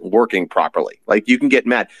processing isn't working properly. Like you can get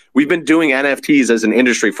mad. We've been doing NFTs as an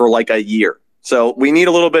industry for like a year. So we need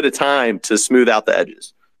a little bit of time to smooth out the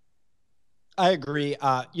edges. I agree.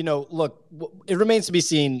 Look, it remains to be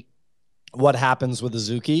seen what happens with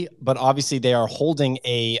Azuki, but obviously they are holding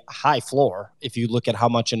a high floor if you look at how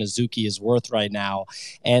much an Azuki is worth right now.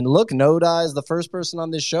 And look, Noda is the first person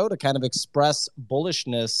on this show to kind of express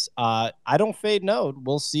bullishness. I don't fade Node.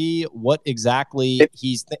 We'll see what exactly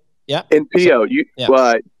he's yeah. And Pio,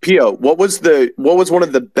 Pio, what was one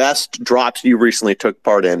of the best drops you recently took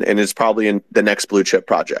part in, and is probably in the next blue chip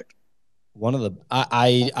project? One of the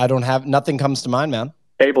I don't have, nothing comes to mind, man.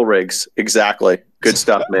 Cable rigs, exactly. Good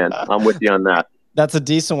stuff, man. I'm with you on that. That's a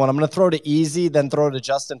decent one. I'm going to throw to Easy, then throw to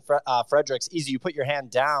Justin Fredericks. Easy, you put your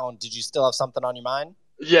hand down. Did you still have something on your mind?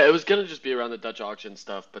 Yeah, it was gonna just be around the Dutch auction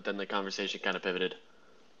stuff, but then the conversation kind of pivoted.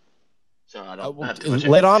 So I don't have too much.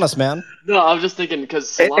 Lay it on us, man. No, I was just thinking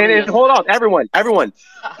because And hold on, everyone.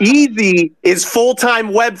 Easy is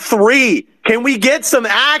full-time Web3. Can we get some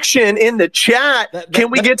action in the chat?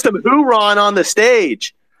 Can we get some hoorah on the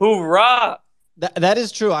stage? Hoorah! That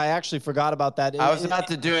is true. I actually forgot about that. I was about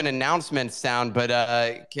to do an announcement sound, but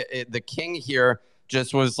the king here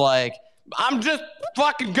just was like, I'm just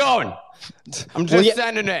fucking going. I'm just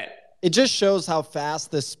sending it. It just shows how fast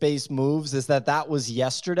this space moves, is that was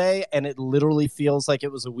yesterday, and it literally feels like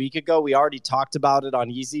it was a week ago. We already talked about it on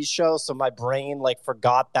Easy's show, so my brain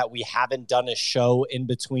forgot that we haven't done a show in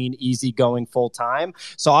between Easy going full-time.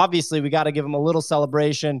 So obviously we got to give him a little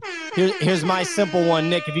celebration. Here's my simple one,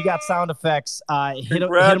 Nick. If you got sound effects, hit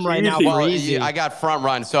him right now for Easy. I got front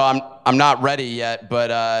run, so I'm not ready yet,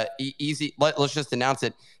 but Easy, let's just announce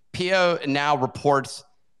it. Pio now reports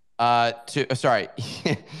sorry.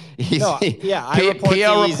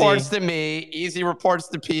 Pio reports to me. Easy reports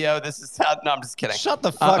to Pio. This is how. No, I'm just kidding. Shut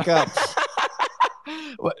the fuck up.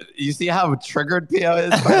 You see how triggered Pio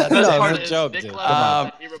is? No, it's a joke, dude.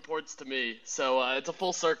 He reports to me, so it's a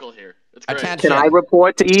full circle here. It's great. Attention. Can I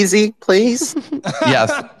report to Easy, please?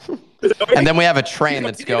 Yes. And then we have a train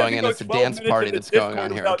that's going, and it's a dance party that's going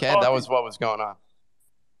on here. Okay, that was what was going on.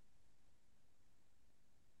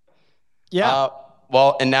 Yeah.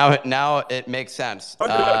 Well, and now it makes sense.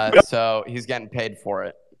 So he's getting paid for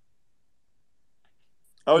it.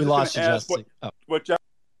 I was We lost you, Justin.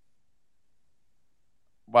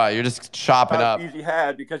 Wow, you're just chopping up. Easy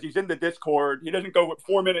had because he's in the Discord. He doesn't go with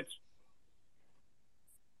 4 minutes.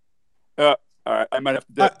 All right, I might have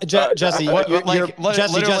to. Jesse, Jesse.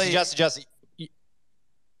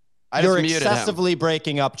 You're excessively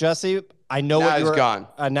breaking up, Jesse. I know now what you're. He's gone.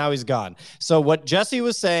 Now he's gone. So what Jesse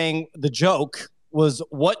was saying, the joke was,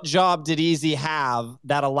 what job did Easy have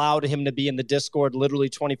that allowed him to be in the Discord literally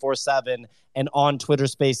 24/7 and on Twitter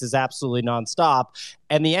Spaces absolutely nonstop?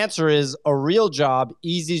 And the answer is a real job.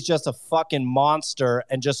 Easy's just a fucking monster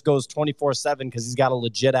and just goes 24/7 because he's got a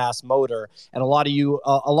legit ass motor. And a lot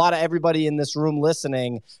of everybody in this room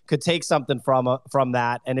listening could take something from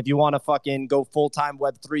that. And if you want to fucking go full-time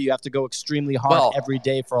Web3, you have to go extremely hard every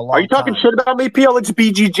day for a long time. Are you talking shit about me, PL? It's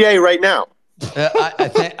BGJ right now.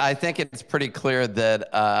 I think it's pretty clear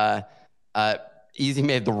that Easy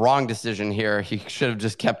made the wrong decision here. He should have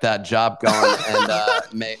just kept that job going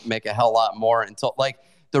and make a hell lot more until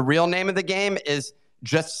the real name of the game is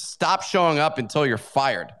just stop showing up until you're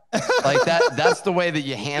fired. That's the way that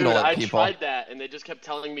you handle it, people. I tried that and they just kept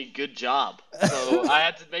telling me good job. So I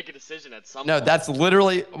had to make a decision at some point. No, that's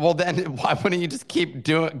literally, well then why wouldn't you just keep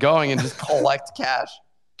going and just collect cash?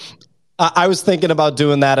 I was thinking about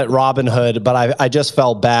doing that at Robinhood, but I just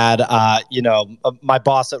felt bad. My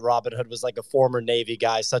boss at Robinhood was like a former Navy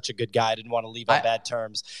guy, such a good guy. I didn't want to leave on bad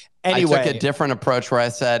terms. Anyway, I took a different approach where I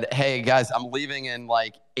said, hey, guys, I'm leaving in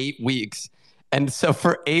 8 weeks. And so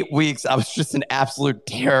for 8 weeks, I was just an absolute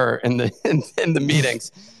terror in the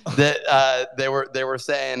meetings that they were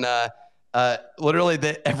saying literally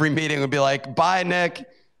that every meeting would be like, bye, Nick.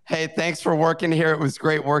 Hey, thanks for working here. It was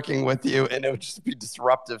great working with you. And it would just be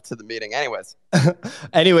disruptive to the meeting. Anyways,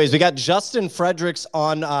 we got Justin Fredericks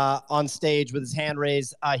on stage with his hand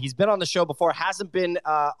raised. He's been on the show before, hasn't been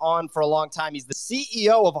on for a long time. He's the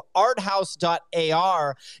CEO of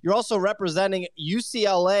arthouse.ar. You're also representing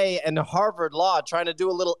UCLA and Harvard Law, trying to do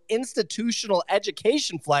a little institutional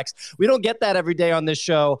education flex. We don't get that every day on this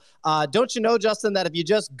show. Don't you know, Justin, that if you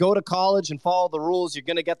just go to college and follow the rules, you're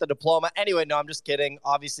going to get the diploma? Anyway, no, I'm just kidding.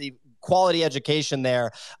 Obviously, quality education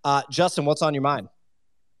there. Justin, what's on your mind?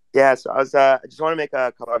 Yeah, so I just want to make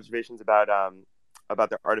a couple observations about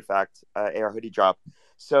the Artifact AR hoodie drop.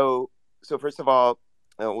 So first of all,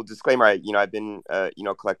 well, disclaimer, I've been a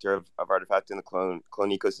collector of Artifact in the clone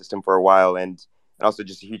ecosystem for a while, and also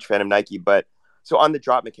just a huge fan of Nike. But so on the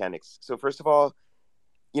drop mechanics. So first of all,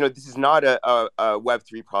 this is not a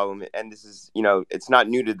Web3 problem, and this is, it's not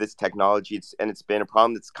new to this technology. It's been a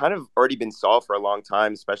problem that's kind of already been solved for a long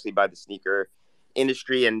time, especially by the sneaker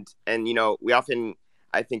industry. And we often,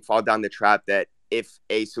 I think, fall down the trap that if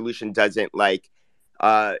a solution doesn't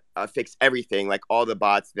fix everything, like all the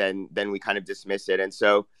bots, then we kind of dismiss it. And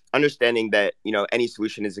so understanding that, any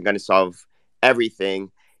solution isn't going to solve everything,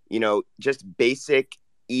 just basic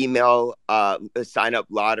email sign up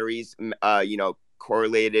lotteries,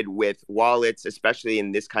 correlated with wallets, especially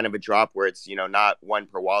in this kind of a drop where it's, not one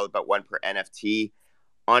per wallet, but one per NFT,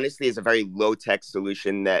 honestly is a very low tech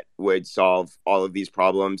solution that would solve all of these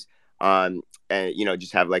problems. And,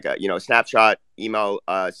 just have a snapshot email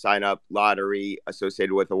sign up lottery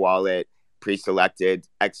associated with a wallet, pre-selected,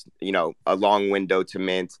 a long window to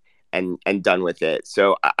mint and done with it.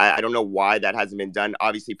 So I don't know why that hasn't been done.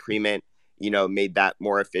 Obviously, pre-mint, made that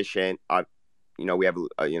more efficient. We have,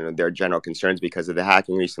 there are general concerns because of the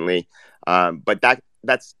hacking recently. But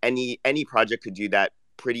that's any project could do that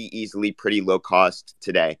pretty easily, pretty low cost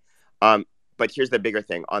today. But here's the bigger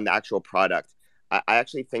thing on the actual product. I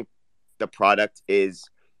actually think the product is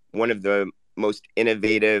one of the most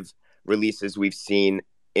innovative releases we've seen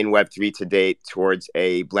in Web3 to date towards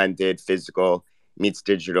a blended physical meets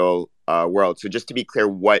digital world. So just to be clear,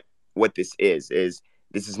 what this is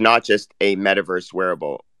this is not just a metaverse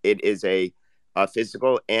wearable. It is a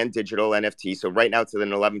physical and digital NFT. So right now it's at an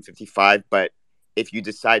 1155, but if you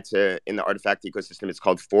decide to, in the artifact ecosystem, it's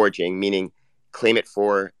called forging, meaning claim it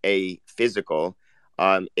for a physical.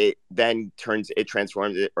 It then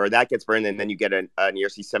transforms it, or that gets burned, and then you get an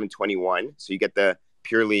ERC 721. So you get the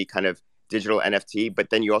purely kind of digital NFT, but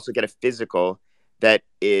then you also get a physical that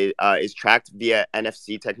is tracked via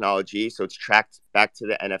NFC technology. So it's tracked back to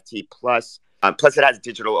the NFT plus it has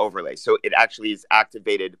digital overlay. So it actually is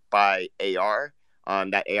activated by AR.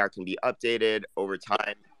 That AR can be updated over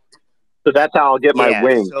time. So that's how I'll get my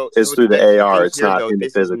wing is through the AR. It's not in the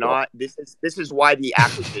physical. This is why the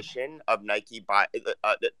acquisition of Nike by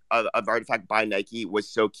of Artifact by Nike was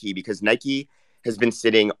so key, because Nike has been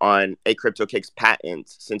sitting on a CryptoKicks patent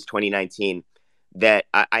since 2019 that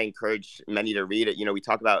I encourage many to read it. We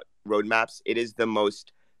talk about roadmaps. It is the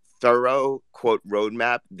most thorough quote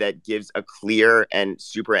roadmap that gives a clear and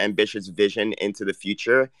super ambitious vision into the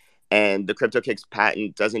future. And the CryptoKicks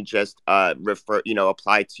patent doesn't just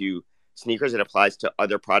apply to sneakers, it applies to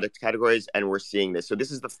other product categories, and we're seeing this. So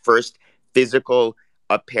this is the first physical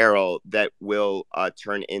apparel that will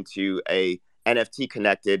turn into a NFT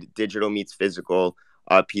connected digital meets physical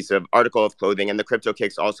piece of article of clothing, and the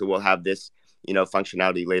CryptoKicks also will have this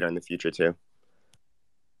functionality later in the future too.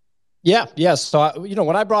 Yeah. So,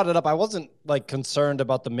 when I brought it up, I wasn't like concerned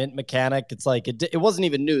about the mint mechanic. It's like, it wasn't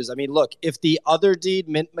even news. I mean, look, if the other deed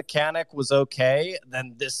mint mechanic was okay,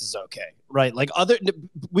 then this is okay, right? Like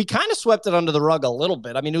we kind of swept it under the rug a little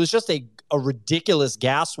bit. I mean, it was just a ridiculous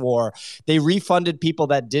gas war. They refunded people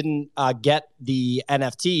that didn't get the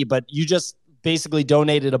NFT, but you just basically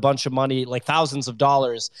donated a bunch of money, like thousands of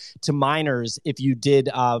dollars, to miners if you did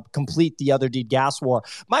complete the other deed gas war.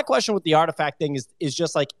 My question with the artifact thing is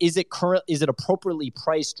just like, is it appropriately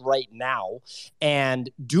priced right now?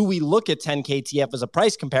 And do we look at 10K TF as a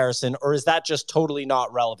price comparison, or is that just totally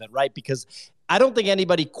not relevant, right? Because I don't think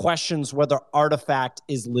anybody questions whether Artifact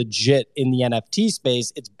is legit in the NFT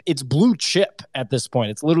space. It's blue chip at this point.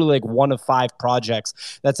 It's literally like one of 5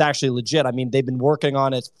 projects that's actually legit. I mean, they've been working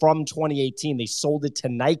on it from 2018. They sold it to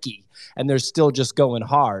Nike, and they're still just going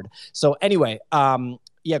hard. So anyway,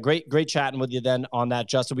 yeah, great chatting with you then on that,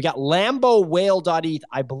 Justin. We got LamboWhale.eth.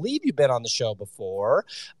 I believe you've been on the show before.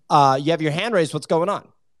 You have your hand raised. What's going on?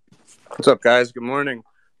 What's up, guys? Good morning.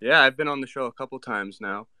 Yeah, I've been on the show a couple times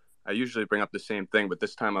now. I usually bring up the same thing, but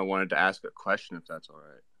this time I wanted to ask a question, if that's all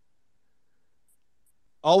right.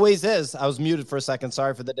 Always is. I was muted for a second.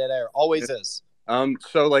 Sorry for the dead air. Always is.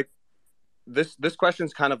 So like this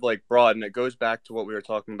question's kind of like broad, and it goes back to what we were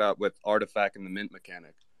talking about with Artifact and the mint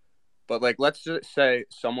mechanic. But like, let's just say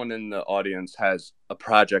someone in the audience has a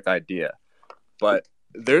project idea, but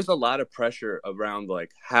there's a lot of pressure around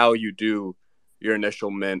like how you do your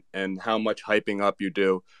initial mint and how much hyping up you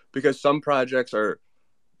do, because some projects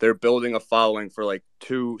they're building a following for like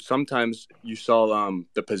 2. Sometimes you saw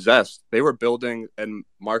the Possessed. They were building and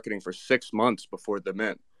marketing for 6 months before the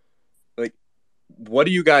mint. Like, what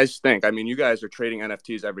do you guys think? I mean, you guys are trading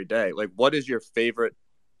NFTs every day. Like, what is your favorite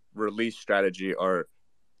release strategy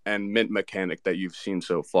and mint mechanic that you've seen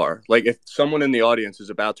so far? Like, if someone in the audience is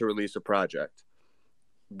about to release a project,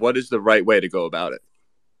 what is the right way to go about it?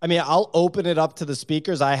 I mean, I'll open it up to the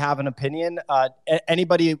speakers. I have an opinion.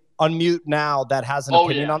 Anybody unmute now that has an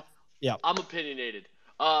opinion on? Yeah. I'm opinionated.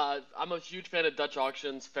 I'm a huge fan of Dutch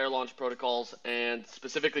auctions, fair launch protocols, and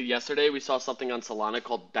specifically yesterday we saw something on Solana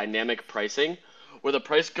called dynamic pricing, where the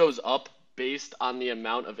price goes up based on the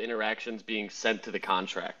amount of interactions being sent to the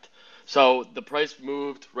contract. So the price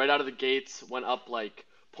moved right out of the gates, went up like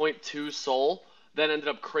 0.2 Sol, then ended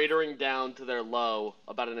up cratering down to their low,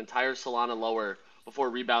 about an entire Solana lower,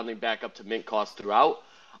 before rebounding back up to mint cost throughout.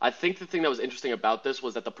 I think the thing that was interesting about this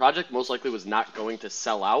was that the project most likely was not going to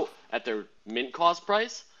sell out at their mint cost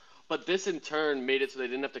price, but this in turn made it so they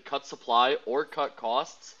didn't have to cut supply or cut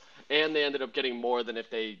costs, and they ended up getting more than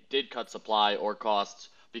if they did cut supply or costs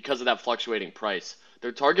because of that fluctuating price.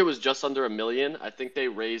 Their target was just under $1 million. I think they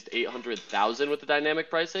raised 800,000 with the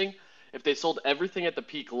dynamic pricing. If they sold everything at the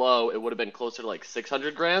peak low, it would have been closer to like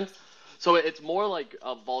 600 grand. So it's more like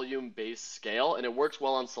a volume-based scale, and it works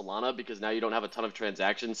well on Solana because now you don't have a ton of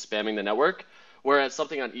transactions spamming the network, whereas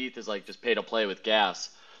something on ETH is like just pay to play with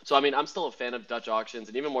gas. So I mean, I'm still a fan of Dutch auctions,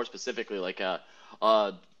 and even more specifically, like a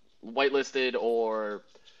whitelisted or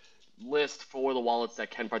list for the wallets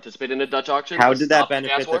that can participate in a Dutch auction. How to did that stop the gas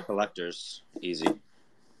benefit the war. collectors? Easy.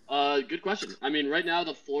 Good question. I mean, right now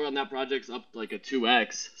the floor on that project's up like a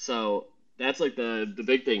 2x, so that's like the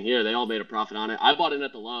big thing here. They all made a profit on it. I bought in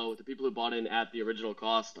at the low. The people who bought in at the original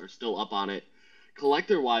cost are still up on it.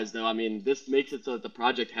 Collector-wise, though, I mean, this makes it so that the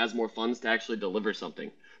project has more funds to actually deliver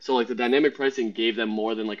something. So, like, the dynamic pricing gave them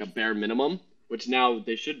more than, like, a bare minimum, which now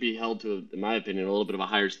they should be held to, in my opinion, a little bit of a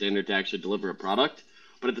higher standard to actually deliver a product.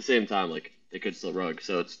 But at the same time, like, they could still rogue.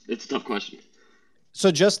 So it's a tough question. So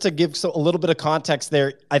just to give a little bit of context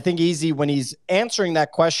there, I think Easy, when he's answering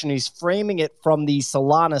that question, he's framing it from the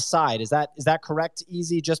Solana side. Is that correct,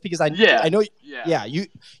 Easy? Just because I know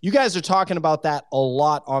you guys are talking about that a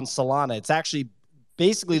lot on Solana. It's actually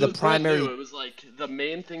basically the primary. It was like the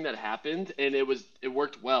main thing that happened, and it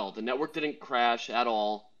worked well. The network didn't crash at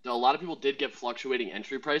all. A lot of people did get fluctuating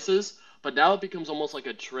entry prices, but now it becomes almost like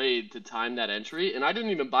a trade to time that entry. And I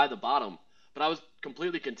didn't even buy the bottom, but I was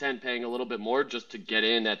completely content paying a little bit more just to get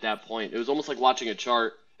in at that point. It was almost like watching a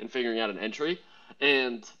chart and figuring out an entry.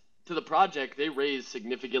 And to the project, they raised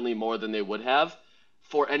significantly more than they would have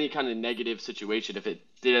for any kind of negative situation if it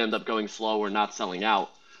did end up going slow or not selling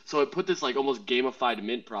out. So it put this like almost gamified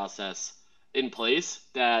mint process in place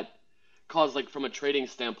that caused, like, from a trading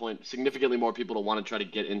standpoint, significantly more people to want to try to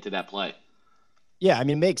get into that play. Yeah, I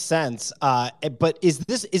mean, it makes sense. But is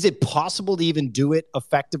it possible to even do it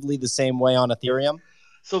effectively the same way on Ethereum?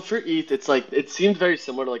 So for ETH, it's like, it seemed very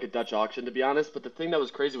similar to like a Dutch auction, to be honest. But the thing that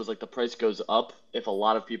was crazy was like the price goes up if a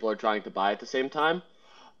lot of people are trying to buy at the same time.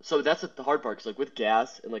 So that's the hard part, because like with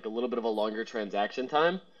gas and like a little bit of a longer transaction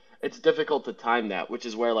time, it's difficult to time that, which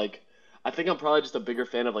is where like I think I'm probably just a bigger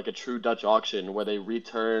fan of like a true Dutch auction where they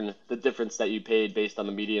return the difference that you paid based on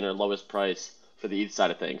the median or lowest price for the ETH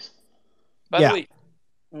side of things. By the way,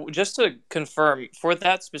 just to confirm, for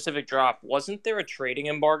that specific drop, wasn't there a trading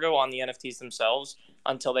embargo on the NFTs themselves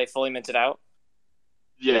until they fully minted out?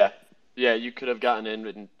 Yeah, you could have gotten in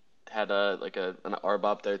and had an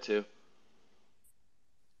RBOP there too.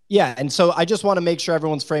 Yeah, and so I just want to make sure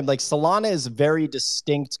everyone's framed. Like, Solana is a very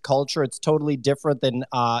distinct culture. It's totally different than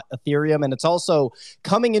Ethereum, and it's also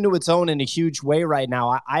coming into its own in a huge way right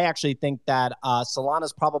now. I actually think that Solana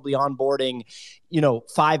is probably onboarding,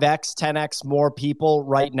 5x, 10x more people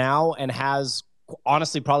right now, and has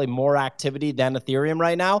honestly probably more activity than Ethereum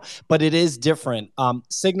right now. But it is different.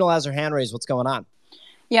 Signal has her hand raised. What's going on?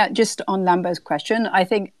 Yeah, just on Lambo's question, I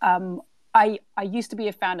think I used to be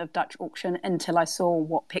a fan of Dutch auction until I saw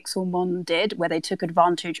what Pixelmon did, where they took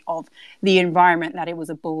advantage of the environment that it was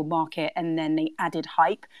a bull market, and then they added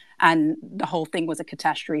hype, and the whole thing was a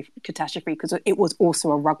catastrophe because it was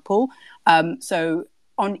also a rug pull. So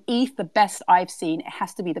on ETH, the best I've seen, it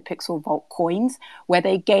has to be the Pixel Vault coins, where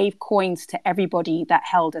they gave coins to everybody that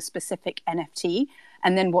held a specific NFT.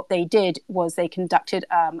 And then what they did was they conducted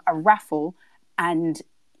a raffle, and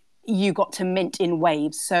you got to mint in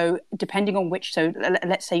waves. So depending on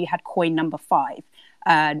let's say you had coin number 5,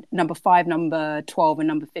 number 5, number 12, and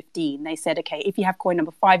number 15. They said, okay, if you have coin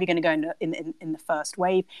number 5, you're going to go in the first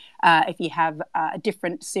wave. If you have a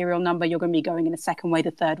different serial number, you're going to be going in the second wave,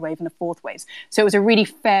 the third wave, and the fourth wave. So it was a really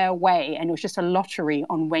fair way, and it was just a lottery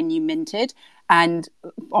on when you minted. And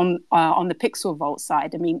on the Pixel Vault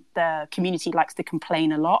side, I mean, the community likes to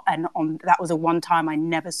complain a lot, and that was a one time I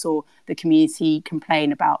never saw the community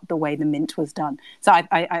complain about the way the mint was done. So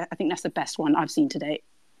I think that's the best one I've seen to date.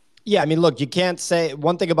 Yeah, I mean, look, you can't say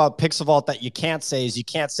one thing about Pixel Vault that you can't say is you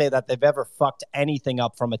can't say that they've ever fucked anything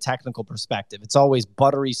up from a technical perspective. It's always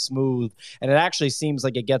buttery smooth, and it actually seems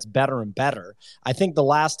like it gets better and better. I think the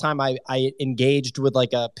last time I engaged with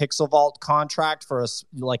like a Pixel Vault contract for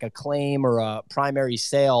a claim or a primary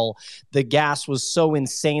sale, the gas was so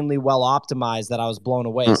insanely well optimized that I was blown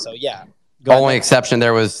away. So yeah. Only exception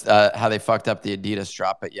there was how they fucked up the Adidas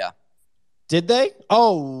drop, but yeah. Did they?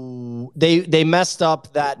 Oh, they messed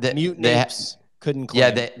up that mutant apes couldn't claim.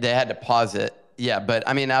 Yeah, they had to pause it. Yeah, but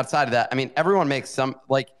I mean, outside of that, I mean, everyone makes some,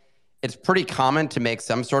 like, it's pretty common to make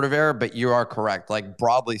some sort of error, but you are correct. Like,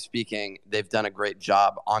 broadly speaking, they've done a great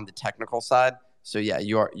job on the technical side. So yeah,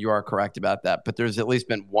 you are correct about that. But there's at least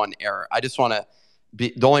been one error. I just want to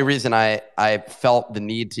be, the only reason I felt the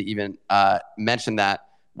need to even mention that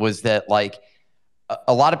was that, like,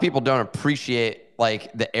 a lot of people don't appreciate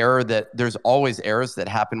like the error that there's always errors that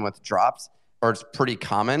happen with drops, or it's pretty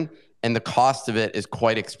common, and the cost of it is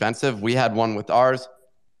quite expensive. We had one with ours,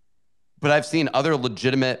 but I've seen other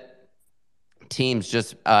legitimate teams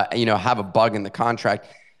just have a bug in the contract,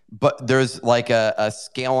 but there's like a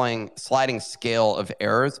sliding scale of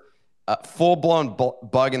errors. Full-blown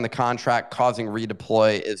bug in the contract causing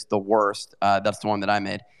redeploy is the worst. That's the one that I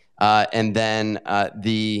made. And then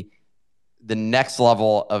the next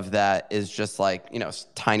level of that is just like,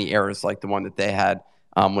 tiny errors like the one that they had,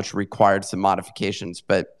 which required some modifications.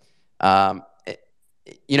 But, the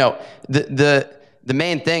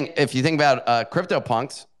main thing, if you think about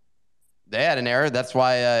CryptoPunks, they had an error. That's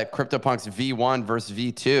why CryptoPunks V1 versus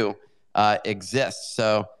V2 exists.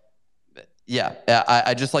 So, yeah,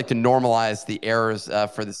 I just like to normalize the errors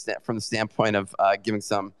from the standpoint of giving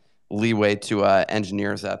some leeway to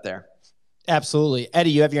engineers out there. Absolutely.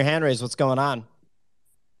 Eddie, you have your hand raised. What's going on?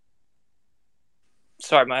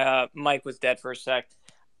 Sorry, my mic was dead for a sec.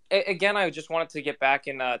 Again, I just wanted to get back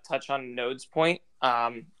and touch on Node's point.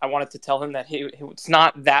 I wanted to tell him that it's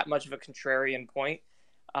not that much of a contrarian point.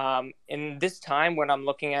 In this time when I'm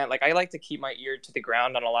looking at, I like to keep my ear to the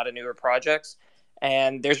ground on a lot of newer projects,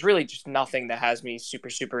 and there's really just nothing that has me super,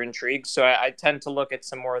 super intrigued. So I tend to look at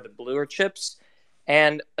some more of the bluer chips.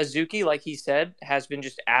 And Azuki, like he said, has been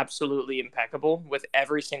just absolutely impeccable with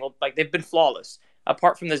every single, they've been flawless.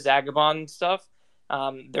 Apart from the Zagabond stuff,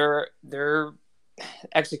 their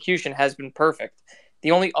execution has been perfect.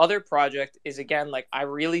 The only other project is, again, I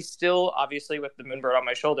really still, obviously with the Moonbird on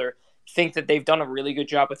my shoulder, think that they've done a really good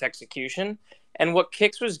job with execution. And what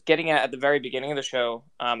Kix was getting at the very beginning of the show,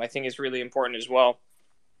 I think is really important as well.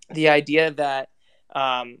 The idea that,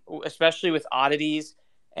 especially with oddities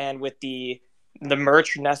and with the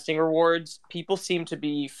merch nesting rewards, people seem to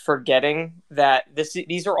be forgetting that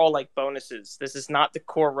these are all bonuses. This is not the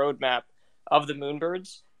core roadmap of the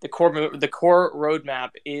Moonbirds. The core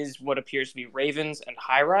roadmap is what appears to be Ravens and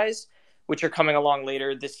High Rise, which are coming along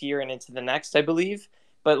later this year and into the next, I believe.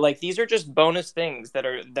 But these are just bonus things that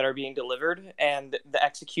are being delivered, and the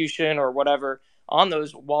execution or whatever on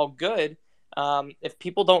those, while good, if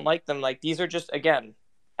people don't like them, these are just, again,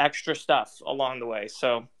 extra stuff along the way.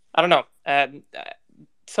 So I don't know.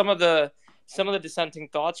 Some of the dissenting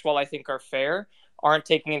thoughts, while I think are fair, aren't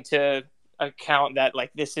taking into account that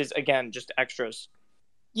this is, again, just extras.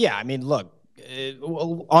 Yeah, I mean, look,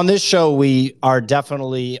 on this show, we are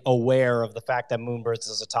definitely aware of the fact that Moonbirds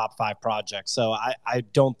is a top 5 project. So I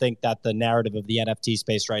don't think that the narrative of the NFT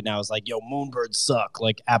space right now is yo, Moonbirds suck.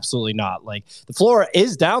 Absolutely not. The floor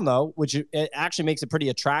is down, though, which it actually makes it pretty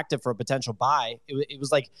attractive for a potential buy. It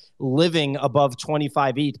was living above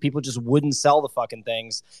 25 ETH. People just wouldn't sell the fucking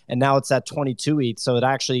things. And now it's at 22 ETH. So it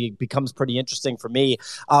actually becomes pretty interesting for me.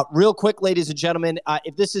 Real quick, ladies and gentlemen,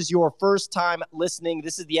 if this is your first time listening,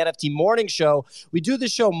 this is the NFT Morning Show. We do the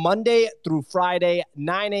show Monday through Friday,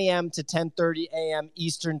 9 a.m. to 10:30 a.m.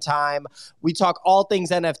 Eastern time. We talk all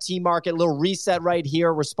things NFT market. Little reset right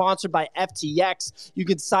here. We're sponsored by FTX. You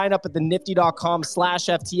can sign up at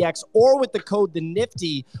thenifty.com/FTX or with the code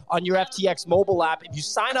TheNifty on your FTX mobile app. If you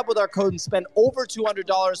sign up with our code and spend over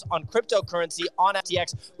 $200 on cryptocurrency on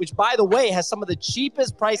FTX, which, by the way, has some of the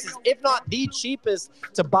cheapest prices, if not the cheapest,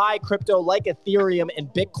 to buy crypto like Ethereum and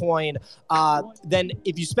Bitcoin, then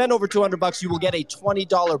if you spend over $200, you will get a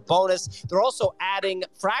 $20 bonus. They're also adding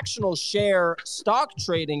fractional share stock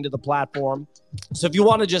trading to the platform. So if you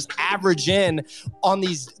want to just average in on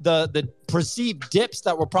the perceived dips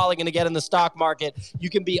that we're probably going to get in the stock market, you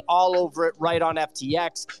can be all over it right on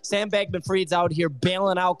FTX. Sam Bankman-Fried's out here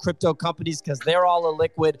bailing out crypto companies because they're all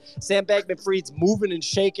illiquid. Sam Bankman-Fried's moving and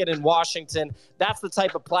shaking in Washington. That's the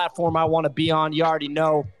type of platform I want to be on. You already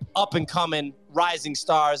know, up and coming, rising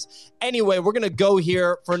stars. Anyway, we're going to go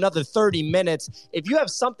here for another 30 minutes. If you have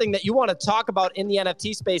something that you want to talk about in the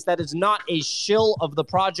NFT space that is not a shill of the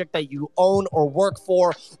project that you own or work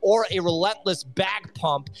for, or a relentless bag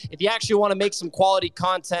pump, if you actually want to make some quality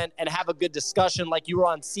content and have a good discussion like you were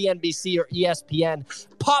on CNBC or ESPN,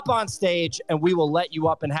 pop on stage and we will let you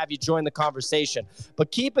up and have you join the conversation.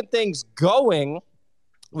 But keeping things going,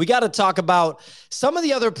 we got to talk about some of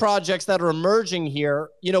the other projects that are emerging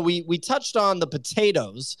here. We touched on the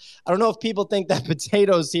potatoes. I don't know if people think that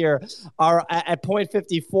potatoes here are at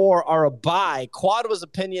 0.54 are a buy. Quad was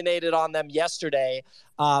opinionated on them yesterday,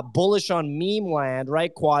 bullish on meme land,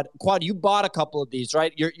 right, Quad? Quad, you bought a couple of these,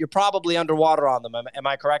 right? You're probably underwater on them. Am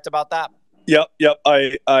I correct about that? Yep.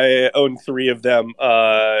 I own 3 of them.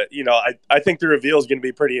 I think the reveal is going to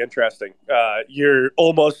be pretty interesting. You're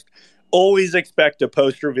always expect a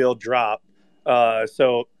post-reveal drop.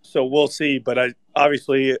 So we'll see. But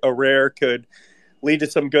obviously a rare could lead to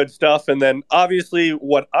some good stuff. And then obviously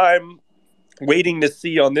what I'm waiting to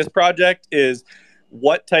see on this project is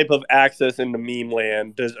what type of access into meme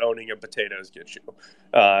land does owning a potatoes get you?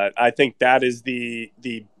 I think that is the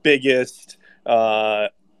biggest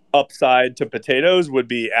upside to potatoes would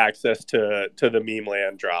be access to the meme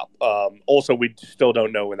land drop. Also, we still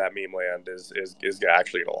don't know when that meme land is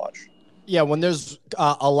actually going to launch. Yeah, when there's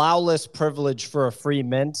allow list privilege for a free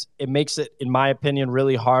mint, it makes it, in my opinion,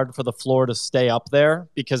 really hard for the floor to stay up there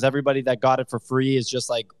because everybody that got it for free is just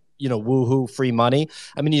like, woohoo, free money.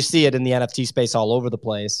 I mean, you see it in the NFT space all over the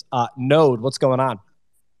place. Node, what's going on?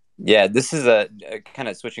 Yeah, this is a kind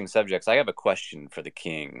of switching subjects. I have a question for the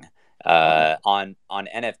king on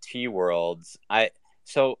NFT worlds. I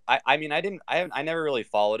never really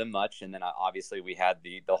followed him much, and then obviously we had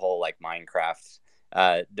the whole like Minecraft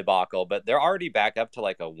debacle, but they're already back up to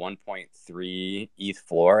like a 1.3 ETH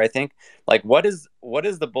floor, I think. Like, what is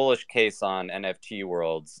the bullish case on NFT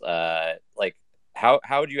worlds? Like, how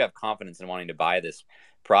would you have confidence in wanting to buy this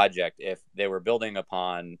project if they were building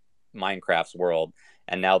upon Minecraft's world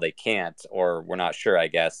and now they can't, or we're not sure, I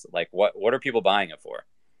guess? Like, what are people buying it for?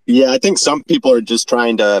 Yeah, I think some people are just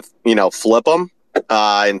trying to, flip them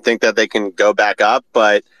and think that they can go back up.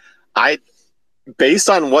 But based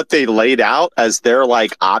on what they laid out as their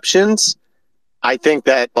like options, I think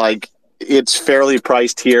that like it's fairly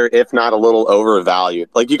priced here, if not a little overvalued.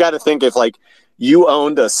 Like, you got to think if like you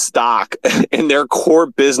owned a stock and their core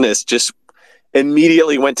business just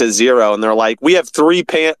immediately went to zero, and they're like, we have three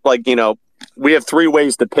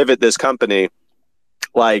ways to pivot this company.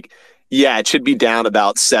 Like, yeah, it should be down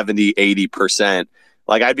about 70-80%.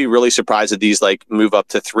 Like, I'd be really surprised if these like move up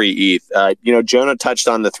to 3 ETH. Jonah touched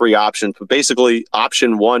on the three options, but basically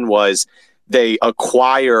option one was they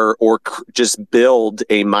acquire or just build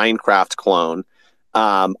a Minecraft clone.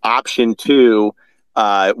 Option two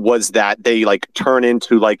was that they like turn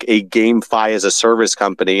into like a GameFi as a service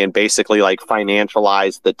company and basically like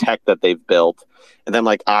financialize the tech that they've built. And then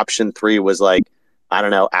like option three was like, I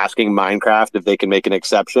don't know, asking Minecraft if they can make an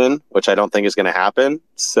exception, which I don't think is going to happen.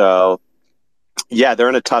 So yeah, they're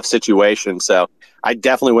in a tough situation. So I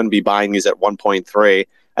definitely wouldn't be buying these at 1.3.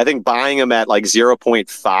 I think buying them at like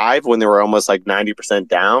 0.5 when they were almost like 90%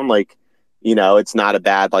 down, like, it's not a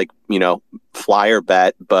bad like, flyer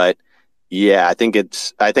bet, but yeah, I think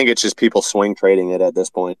it's just people swing trading it at this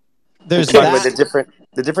point. There's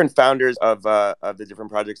the different founders of the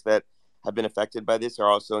different projects that have been affected by this are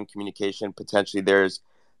also in communication. Potentially, there's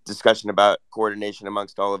discussion about coordination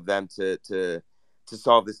amongst all of them to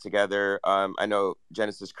solve this together. I know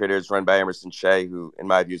Genesis Critters, run by Emerson Shea, who in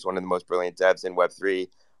my view is one of the most brilliant devs in Web3,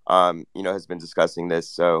 has been discussing this.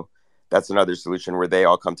 So that's another solution where they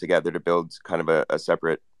all come together to build kind of a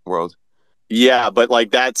separate world. Yeah, but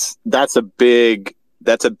like that's a big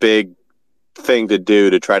thing to do,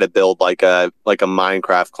 to try to build like a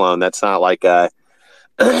Minecraft clone. That's not like a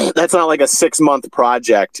 6-month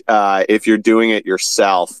project. If you're doing it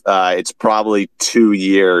yourself, it's probably 2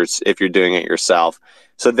 years if you're doing it yourself.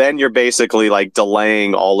 So then you're basically like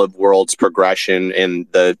delaying all of World's progression in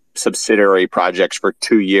the subsidiary projects for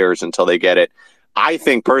 2 years until they get it. I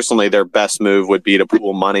think personally their best move would be to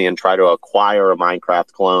pool money and try to acquire a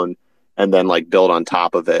Minecraft clone and then like build on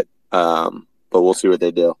top of it. But we'll see what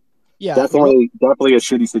they do. Yeah, definitely a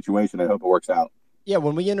shitty situation. I hope it works out. Yeah,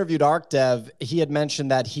 when we interviewed ArcDev, he had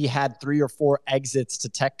mentioned that he had 3 or 4 exits to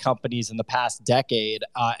tech companies in the past decade,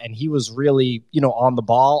 and he was really, on the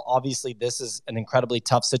ball. Obviously, this is an incredibly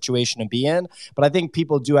tough situation to be in, but I think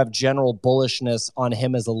people do have general bullishness on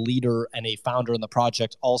him as a leader and a founder in the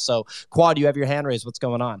project. Also, Quad, you have your hand raised. What's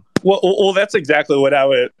going on? Well, that's exactly what I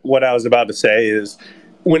was about to say. Is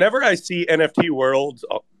whenever I see NFT worlds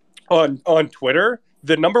on Twitter,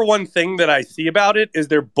 the number one thing that I see about it is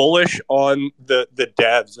they're bullish on the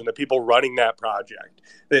devs and the people running that project.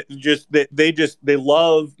 They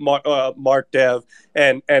love Mark Dev,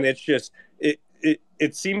 and it's just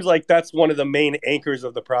it seems like that's one of the main anchors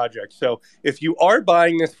of the project. So if you are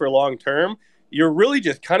buying this for long term, you're really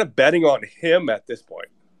just kind of betting on him at this point.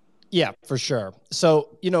 Yeah, for sure.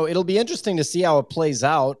 So, it'll be interesting to see how it plays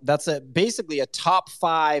out. That's basically a top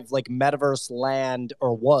 5 like metaverse land,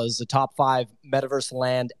 or was a top 5 metaverse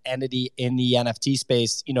land entity in the NFT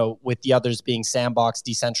space, with the others being Sandbox,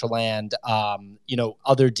 Decentraland,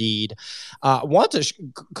 Otherdeed. I want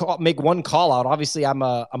to make one call out. Obviously, I'm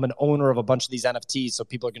an owner of a bunch of these NFTs, so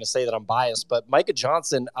people are going to say that I'm biased, but Micah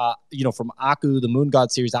Johnson, from Aku, the Moon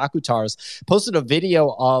God series, Akutars, posted a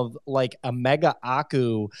video of like a mega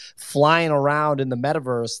Aku flying around in the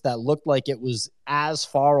metaverse that looked like it was as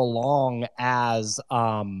far along as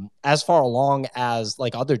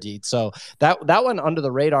like other deeds. So that went under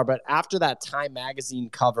the radar. But after that Time magazine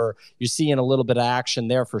cover, you're seeing a little bit of action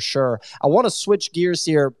there for sure. I want to switch gears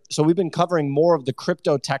here. So we've been covering more of the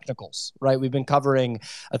crypto technicals, right? We've been covering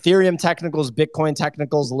Ethereum technicals, Bitcoin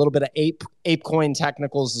technicals, a little bit of ApeCoin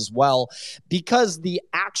technicals as well, because the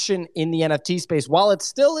action in the NFT space, while it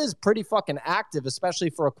still is pretty fucking active, especially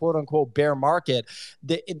for a quote unquote bear market,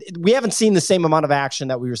 we haven't seen the same amount of action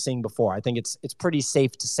that we were seeing before. I think it's pretty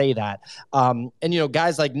safe to say that. And,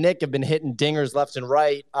 guys like Nick have been hitting dingers left and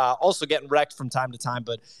right, also getting wrecked from time to time,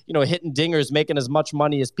 but, hitting dingers, making as much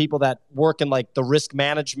money as people that work in like the risk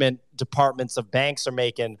management departments of banks are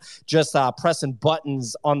making, just pressing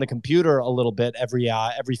buttons on the computer a little bit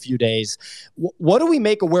every few days. What do we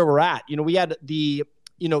make of where we're at? We had the,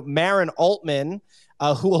 Marin Altman,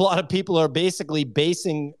 who a lot of people are basically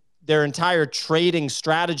basing their entire trading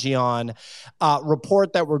strategy on,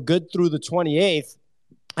 report that we're good through the 28th.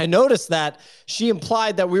 I noticed that she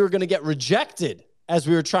implied that we were going to get rejected as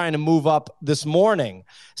we were trying to move up this morning.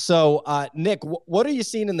 So, Nick, what are you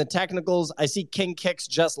seeing in the technicals? I see King Kicks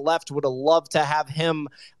just left. Would have loved to have him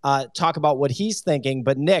talk about what he's thinking.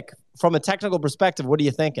 But, Nick, from a technical perspective, what are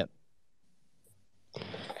you thinking?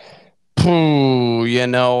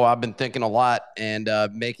 I've been thinking a lot and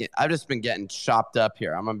I've just been getting chopped up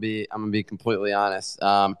here. I'm gonna be completely honest.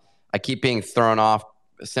 I keep being thrown off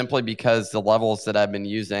simply because the levels that I've been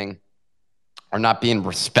using are not being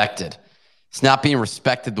respected. It's not being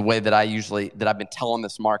respected the way that I've been telling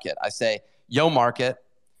this market. I say, yo, market,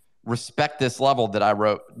 respect this level that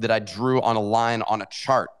I drew on a line on a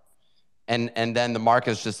chart. And then the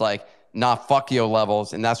market's just like, nah, fuck yo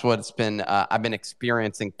levels. And that's what it's been, I've been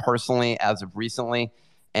experiencing personally as of recently.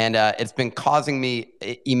 And it's been causing me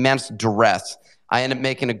immense duress. I end up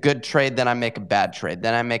making a good trade, then I make a bad trade.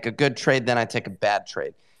 Then I make a good trade, then I take a bad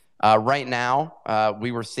trade. Right now,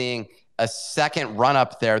 we were seeing a second run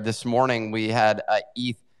up there. This morning, we had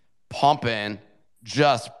ETH pumping,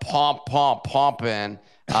 just pumping.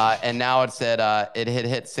 And now it's at, it hit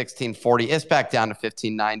 1640. It's back down to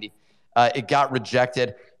 1590. It got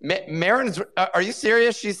rejected. Marin's, are you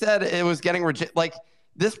serious? She said it was getting rejected. Like,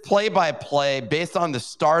 this play-by-play based on the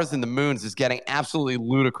stars and the moons is getting absolutely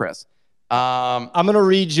ludicrous. I'm going to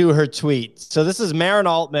read you her tweet. So this is Marin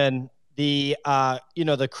Altman, the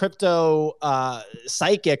crypto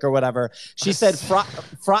psychic or whatever. She said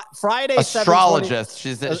Friday astrologist.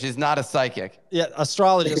 She's not a psychic. Yeah,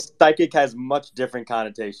 astrologist. Psychic has much different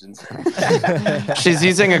connotations. She's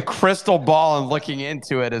using a crystal ball and looking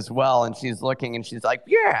into it as well, and she's looking and she's like,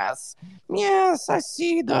 yes, I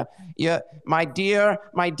see my dear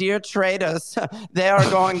traders, their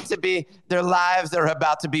lives are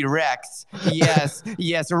about to be wrecked. Yes,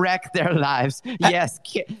 wreck their lives. Yes,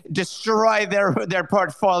 destroy their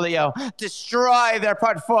portfolio. Destroy their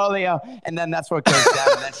portfolio. And then that's what goes down.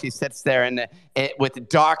 And then she sits there with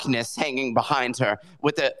darkness hanging behind her,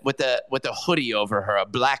 with a hoodie over her, a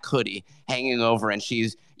black hoodie hanging over, and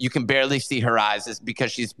you can barely see her eyes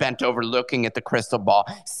because she's bent over looking at the crystal ball,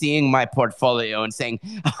 seeing my portfolio and saying,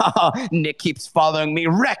 oh, Nick keeps following me.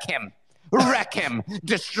 Wreck him,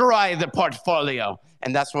 destroy the portfolio.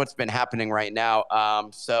 And that's what's been happening right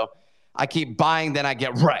now. So I keep buying, then I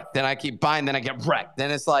get wrecked. Then I keep buying, then I get wrecked.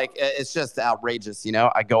 Then it's like, it's just outrageous.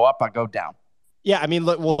 I go up, I go down. Yeah, I mean,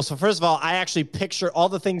 look, well, so first of all, I actually picture all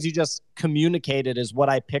the things you just communicated is what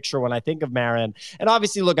I picture when I think of Marin. And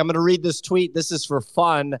obviously, look, I'm going to read this tweet. This is for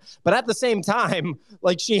fun. But at the same time,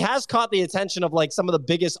 like, she has caught the attention of like some of the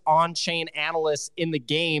biggest on-chain analysts in the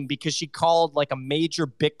game because she called like a major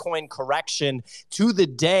Bitcoin correction to the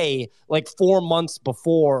day, like 4 months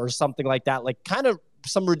before or something like that. Like, kind of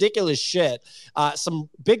some ridiculous shit. Some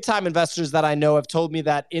big time investors that I know have told me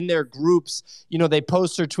that in their groups, they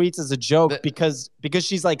post her tweets as a joke because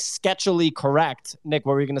she's like sketchily correct. Nick,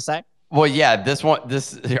 what were you going to say? Well, yeah,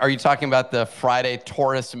 are you talking about the Friday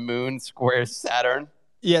Taurus moon squares Saturn?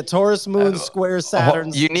 Yeah, Taurus moon squares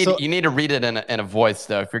Saturn. You need to read it in a voice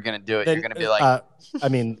though. If you're going to do it, you're going to be like, I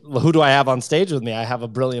mean, who do I have on stage with me? I have a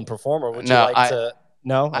brilliant performer. Would you like to?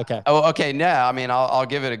 No? Okay. Okay. No, I mean, I'll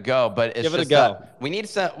give it a go, but it's give it a go. We need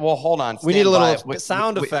some. Well, hold on. We need a little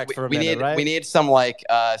sound effect for a minute, right? We need some like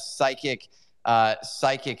psychic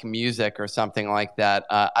music or something like that.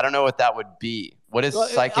 I don't know what that would be. What is Well,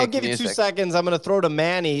 psychic I'll give you music? 2 seconds. I'm going to throw to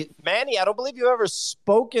Manny. Manny, I don't believe you've ever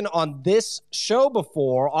spoken on this show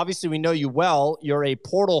before. Obviously, we know you well. You're a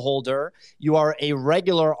portal holder. You are a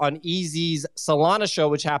regular on Easy's Solana show,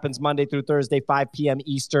 which happens Monday through Thursday, 5 p.m.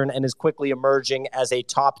 Eastern, and is quickly emerging as a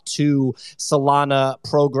top 2 Solana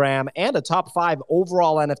program and a top 5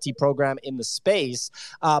 overall NFT program in the space.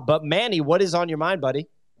 But Manny, what is on your mind, buddy?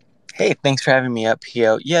 Hey, thanks for having me up,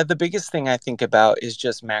 Pio. Yeah, the biggest thing I think about is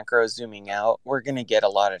just macro zooming out. We're going to get a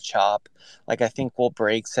lot of chop. Like, I think we'll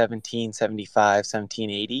break 1775,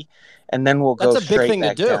 1780, and then we'll go That's a big straight thing to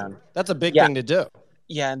back do. down. That's a big Yeah. thing to do.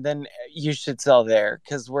 Yeah, and then you should sell there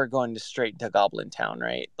because we're going to straight to Goblin Town,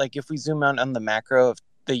 right? Like, if we zoom out on the macro of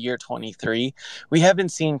the year 23, we haven't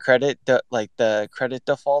seen the credit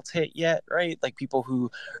defaults hit yet, right? Like people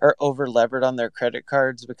who are over levered on their credit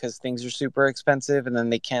cards because things are super expensive and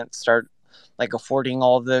then they can't start like affording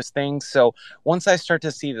all of those things. So once I start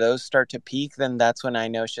to see those start to peak, then that's when I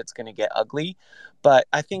know shit's going to get ugly. But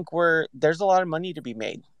I think there's a lot of money to be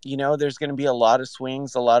made. You know, there's going to be a lot of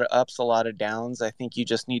swings, a lot of ups, a lot of downs. I think you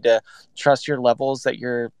just need to trust your levels that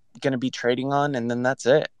you're going to be trading on, and then that's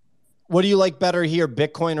it. What do you like better here,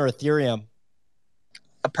 Bitcoin or Ethereum?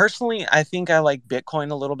 Personally, I think I like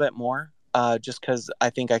Bitcoin a little bit more, just because I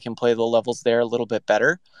think I can play the levels there a little bit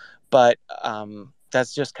better. But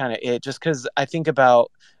that's just kind of it. Just because I think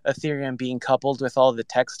about Ethereum being coupled with all the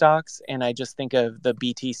tech stocks, and I just think of the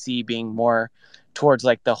BTC being more towards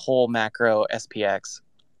like the whole macro SPX.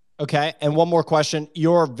 Okay, and one more question.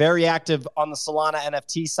 You're very active on the Solana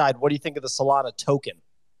NFT side. What do you think of the Solana token?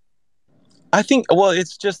 I think, well,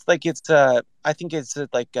 it's just like I think it's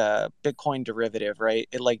like a Bitcoin derivative, right?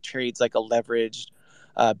 It like trades like a leveraged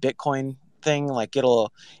Bitcoin thing. Like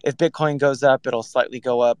if Bitcoin goes up, it'll slightly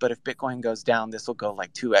go up, but if Bitcoin goes down, this will go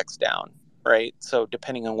like 2x down, right? So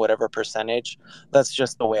depending on whatever percentage, that's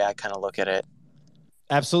just the way I kind of look at it.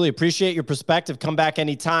 Absolutely. Appreciate your perspective. Come back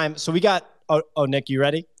anytime. So we got, Nick, you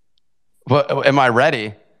ready? What, am I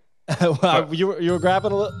ready? you were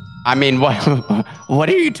grabbing a little. I mean, what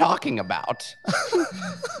are you talking about?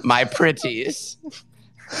 My pretties.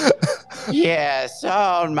 Yes,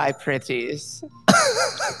 all my pretties.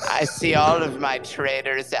 I see all of my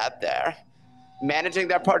traders out there managing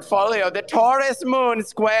their portfolio. The Taurus moon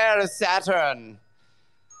squares Saturn.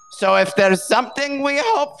 So if there's something we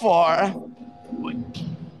hope for,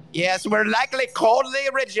 yes, we're likely coldly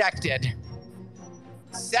rejected.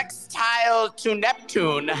 Sextile to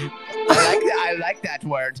Neptune. I like that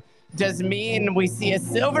word. Does mean we see a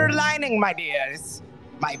silver lining, my dears.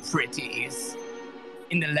 My pretties.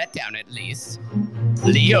 In the letdown, at least.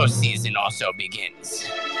 Leo season also begins.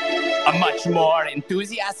 A much more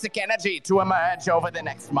enthusiastic energy to emerge over the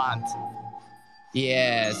next month.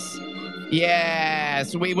 Yes.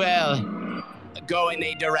 Yes, we will go in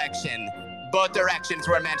a direction. Both directions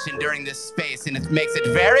were mentioned during this space, and it makes it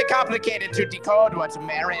very complicated to decode what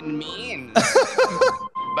Marin means.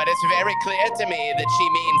 But it's very clear to me that she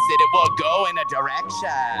means that it will go in a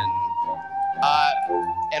direction.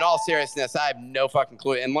 In all seriousness, I have no fucking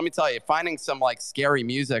clue. And let me tell you, finding some like scary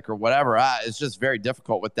music or whatever is just very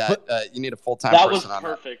difficult with that. You need a full-time person on that. That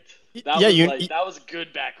was perfect. That was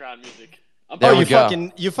good background music.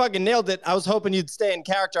 You fucking nailed it. I was hoping you'd stay in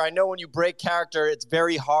character. I know when you break character, it's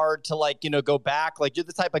very hard to go back. Like you're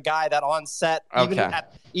the type of guy that on set,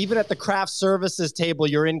 even at the craft services table,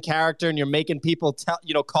 you're in character and you're making people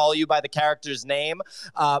call you by the character's name.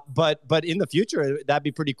 But in the future, that'd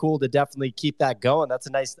be pretty cool to definitely keep that going. That's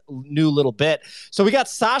a nice new little bit. So we got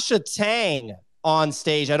Sasha Tang on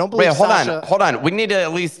stage. I don't believe. Wait, hold on. We need to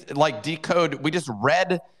at least like decode. We just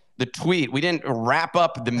read the tweet. We didn't wrap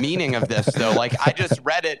up the meaning of this though. Like I just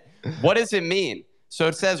read it. What does it mean? So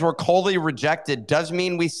it says we're coldly rejected. Does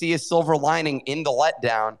mean we see a silver lining in the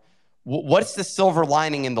letdown. What's the silver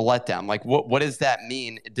lining in the letdown? Like what does that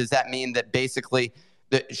mean? Does that mean that basically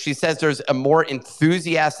she says there's a more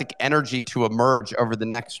enthusiastic energy to emerge over the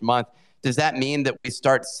next month? Does that mean that we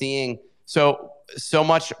start seeing so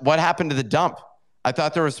much? What happened to the dump? I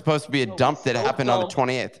thought there was supposed to be a dump that happened on the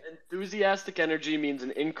 28th. Enthusiastic energy means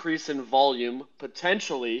an increase in volume,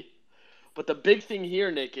 potentially. But the big thing here,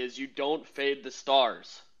 Nick, is you don't fade the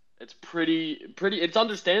stars. It's it's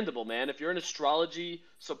understandable, man. If you're an astrology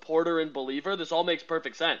supporter and believer, this all makes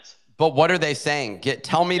perfect sense. But what are they saying?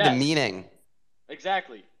 Tell me the meaning.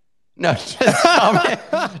 Exactly. No, just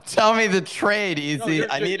tell me the trade, Easy.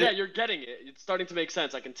 No, you're getting it. It's starting to make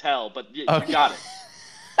sense. I can tell, but you got it.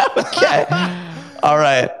 Okay. All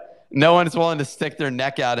right. No one's willing to stick their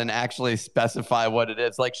neck out and actually specify what it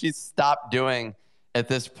is. Like she's stopped doing at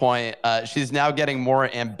this point. She's now getting more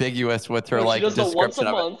ambiguous with her No, she does the once a description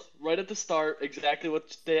of it. month, right at the start, exactly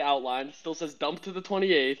what they outlined. Still says dump to the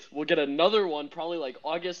 28th. We'll get another one probably like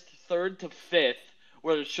August 3rd to 5th,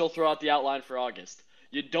 where she'll throw out the outline for August.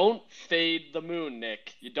 You don't fade the moon,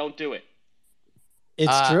 Nick. You don't do it.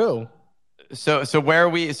 It's true. So where are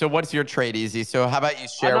we? So what's your trade, Easy? So how about you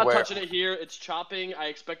share? I'm not touching it here. It's chopping. I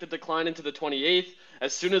expect a decline into the 28th.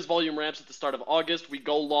 As soon as volume ramps at the start of August, we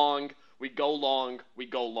go long. We go long. We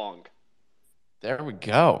go long. There we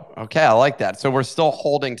go. Okay, I like that. So we're still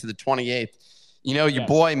holding to the 28th. You know, your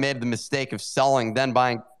boy made the mistake of selling, then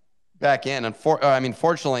buying back in. And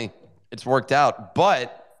fortunately, it's worked out.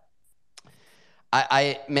 But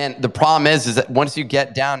man, the problem is that once you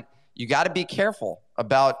get down, you got to be careful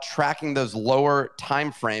about tracking those lower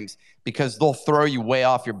time frames because they'll throw you way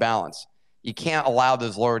off your balance. You can't allow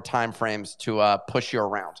those lower time frames to push you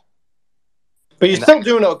around. But you're still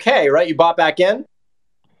doing okay, right? You bought back in?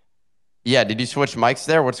 Yeah. Did you switch mics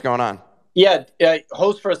there? What's going on? Yeah.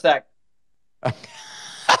 Host for a sec.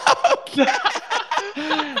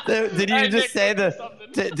 Did you just say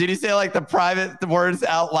did you say like the private words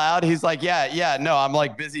out loud? He's like, yeah, no, I'm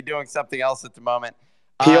like busy doing something else at the moment.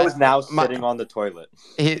 Pio is now sitting on the toilet.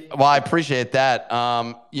 Well, I appreciate that.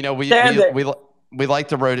 You know, we like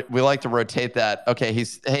to rotate that. Okay,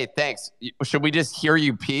 hey, thanks. Should we just hear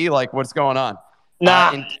you pee? Like, what's going on?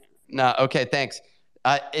 Nah. Nah. Okay, thanks.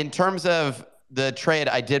 In terms of the trade,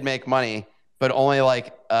 I did make money, but only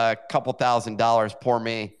like a couple $1,000s. Poor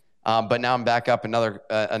me. But now I'm back up another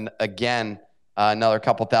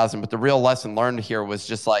couple thousand. But the real lesson learned here was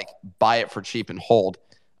just like buy it for cheap and hold.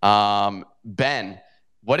 Ben,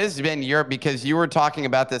 what has been because you were talking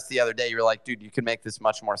about this the other day. You were like, dude, you could make this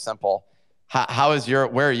much more simple.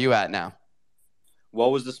 Where are you at now?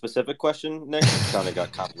 What was the specific question, Nick? Kind of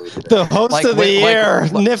got convoluted. The host of the year,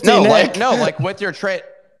 Nifty Nick. Like with your trade.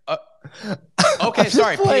 Okay,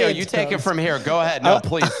 sorry, Pio, you take it from here. Go ahead. No,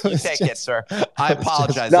 please, you take it, sir. I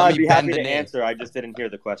apologize. I'd be happy to answer. I just didn't hear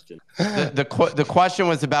the question. The question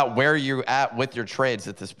was about where you're at with your trades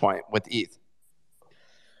at this point with ETH.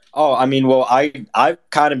 Oh, I mean, well, I've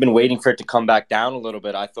kind of been waiting for it to come back down a little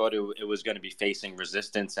bit. I thought it was going to be facing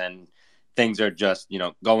resistance, and things are just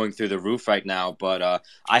going through the roof right now. But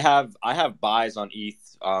I have buys on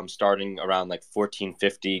ETH starting around like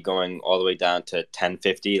 1450, going all the way down to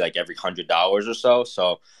 1050, like every $100 or so.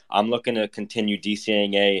 So I'm looking to continue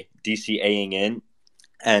DCAing in.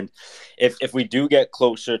 And if we do get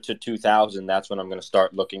closer to 2000, that's when I'm going to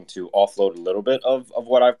start looking to offload a little bit of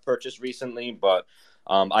what I've purchased recently. But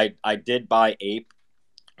I did buy Ape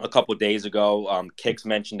a couple days ago. Kix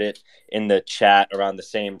mentioned it in the chat around the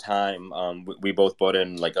same time. We both bought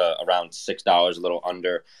in like around $6, a little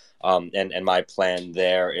under. And my plan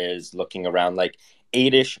there is looking around like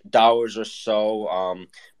 $8-ish or so.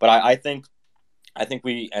 But I think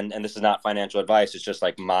we, and this is not financial advice, it's just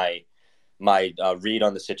like my read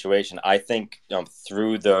on the situation. I think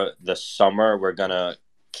through the summer, we're going to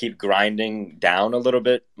keep grinding down a little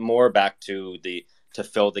bit more back to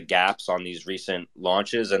fill the gaps on these recent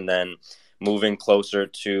launches, and then moving closer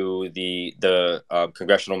to the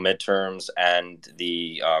congressional midterms and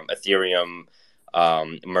the Ethereum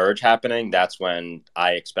merge happening. That's when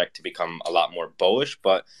I expect to become a lot more bullish.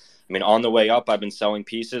 But I mean, on the way up, I've been selling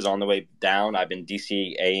pieces. On the way down, I've been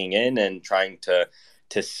DCAing in and trying to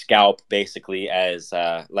scalp basically as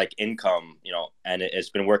like income, and it's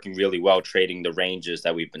been working really well trading the ranges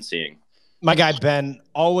that we've been seeing. My guy Ben,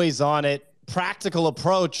 always on it. Practical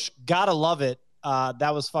approach, gotta love it.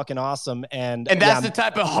 That was fucking awesome, and that's the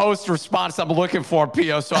type of host response I'm looking for,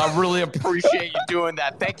 Pio. So I really appreciate you doing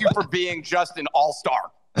that. Thank you for being just an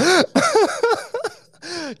all-star.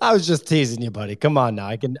 I was just teasing you, buddy. Come on now,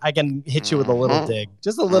 I can hit you with a little dig,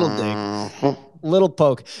 just a little dig. Little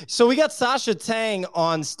poke. So we got Sasha Tang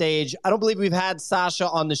on stage. I don't believe we've had Sasha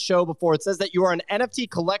on the show before. It says that you are an NFT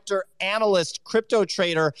collector, analyst, crypto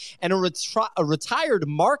trader, and a retired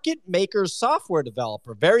market maker software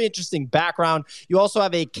developer. Very interesting background. You also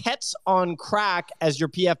have a Kets on Crack as your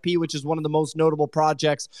PFP, which is one of the most notable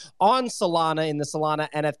projects on Solana in the Solana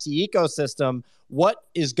NFT ecosystem. What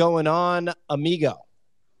is going on, amigo?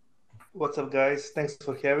 What's up, guys? Thanks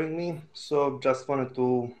for having me. So just wanted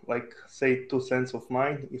to say 2 cents of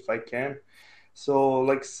mine if I can. So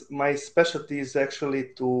my specialty is actually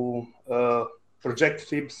to project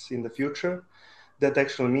fibs in the future. That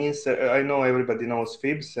actually means I know everybody knows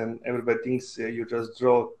fibs and everybody thinks you just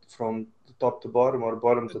draw from top to bottom or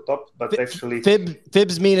bottom to top, but actually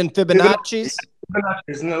fibs meaning Fibonacci's.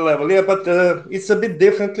 Fibonacci's level, yeah, but it's a bit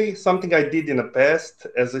differently. Something I did in the past,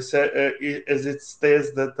 as I said, as it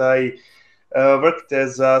states that I worked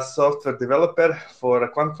as a software developer for a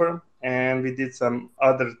quant firm, and we did some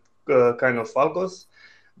other kind of algos.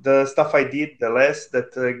 The stuff I did, the last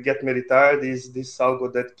that get me retired, is this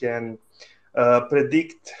algo that can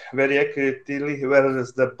predict very accurately whether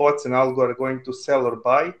the bots and algo are going to sell or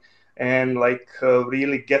buy, and like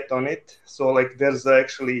really get on it. So like there's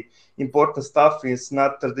actually important stuff. It's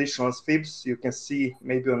not traditional fibs. You can see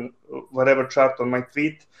maybe on whatever chart on my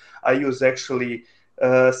tweet, I use actually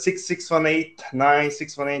 6618, 9,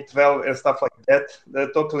 618, 12, and stuff like that.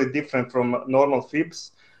 They're totally different from normal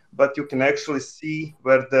fibs, but you can actually see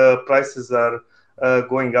where the prices are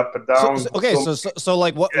going up or down. So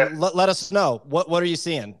like, what? Yeah. Let us know. What are you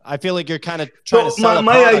seeing? I feel like you're kind of trying to sell a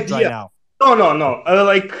product right now.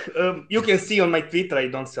 No. You can see on my Twitter, I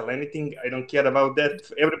don't sell anything. I don't care about that.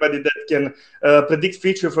 Everybody that can predict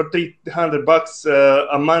future for $300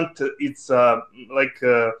 a month, it's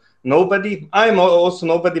nobody. I'm also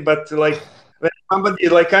nobody, but like when somebody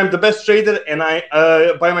like I'm the best trader and I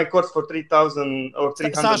buy my course for 3,000 or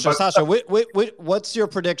 300 bucks. Sasha, what's your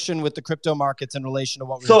prediction with the crypto markets in relation to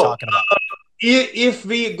what we were talking about? If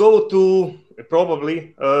we go to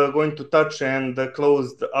probably going to touch and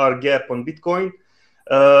close our gap on Bitcoin,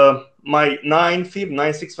 my 9 fib,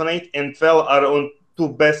 9618 and 12 are on two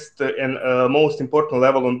best and most important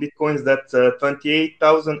level on Bitcoins. That's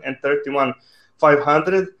 28,000 and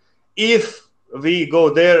 31,500. If we go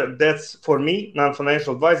there, that's for me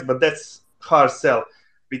non-financial advice, but that's hard sell,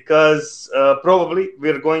 because probably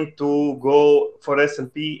we're going to go for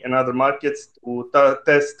S&P and other markets to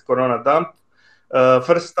test Corona dump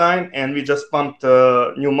first time, and we just pumped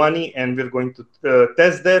new money, and we're going to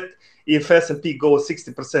test that. If S&P goes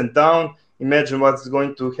 60% down, imagine what's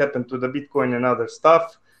going to happen to the Bitcoin and other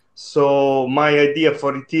stuff. So my idea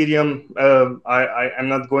for Ethereum, I'm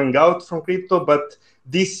not going out from crypto, but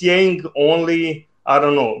DCAing only, I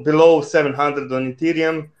don't know, below 700 on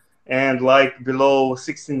Ethereum and like below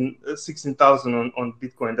 16,000 on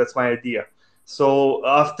Bitcoin. That's my idea. So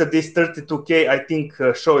after this 32K, I think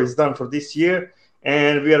show is done for this year,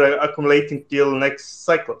 and we are accumulating till next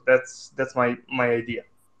cycle. That's my idea.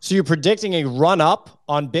 So you're predicting a run up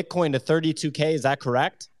on Bitcoin to 32K. Is that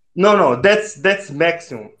correct? No, that's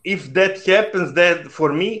maximum. If that happens, that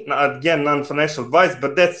for me, again, non-financial advice,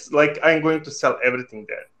 but that's like I'm going to sell everything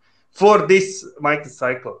there for this market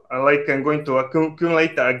cycle. I'm going to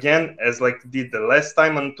accumulate again as like did the last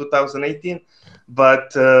time in 2018.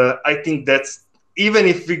 But I think that's, even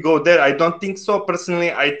if we go there, I don't think so.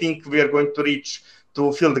 Personally, I think we are going to reach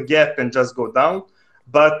to fill the gap and just go down.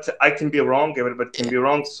 But I can be wrong. Everybody can be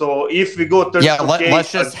wrong. So if we go 32K,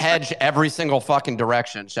 let's just hedge every single fucking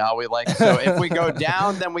direction, shall we? Like, so if we go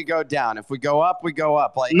down, then we go down. If we go up, we go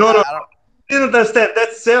up. Like, I didn't understand.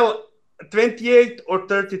 That's sell 28 or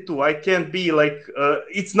 32. I can't be like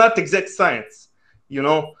it's not exact science, you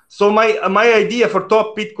know. So my idea for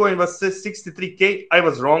top Bitcoin was 63K. I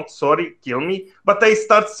was wrong. Sorry, kill me. But I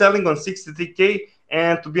start selling on 63K,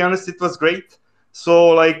 and to be honest, it was great. So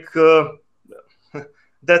like.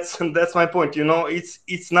 That's my point. You know,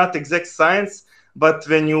 it's not exact science, but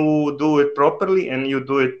when you do it properly and you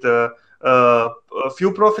do it a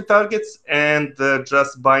few profit targets and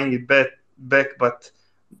just buying it back. But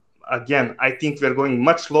again, I think we're going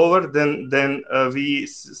much lower than we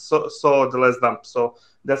saw the last dump. So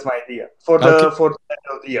that's my idea for the end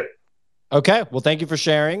of the year. Okay. Well, thank you for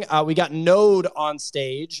sharing. We got Node on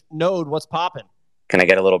stage. Node, what's popping? Can I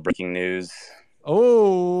get a little breaking news?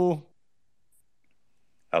 Oh.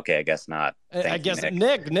 Okay, I guess not. I guess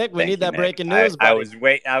Nick, we need that breaking news. I was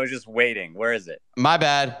just waiting. Where is it? My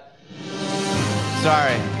bad.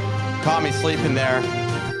 Sorry, caught me sleeping there.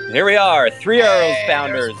 Here we are, 3 Arrows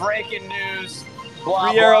founders. Breaking news.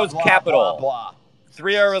 3 Arrows Capital.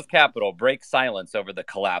 3 Arrows Capital break silence over the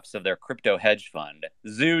collapse of their crypto hedge fund.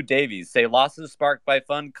 Zoo Davies say losses sparked by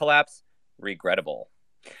fund collapse regrettable.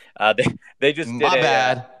 They just did my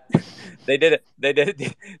bad. They did it.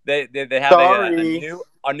 They have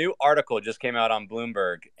a new article just came out on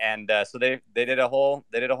Bloomberg, and so they did a whole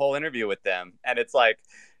interview with them, and it's like,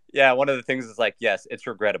 yeah, one of the things is like, yes, it's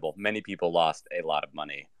regrettable. Many people lost a lot of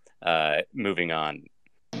money. Moving on.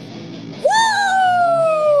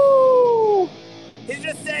 Woo! He's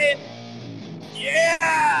just saying,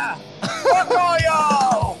 yeah, fuck all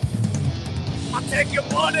y'all. I'll take your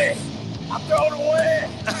money. I'll throw it away.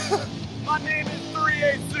 My name is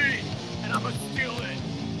 3AC, and I'm gonna steal it.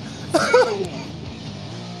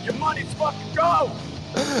 Your money's fucking go.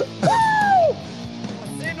 Woo!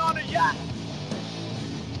 I'm sitting on a yacht.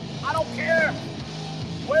 I don't care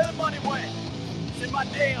where the money went. It's in my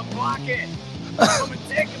damn pocket. Come and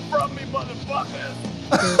take it from me, motherfuckers.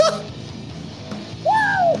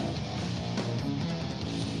 Woo!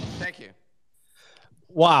 Thank you.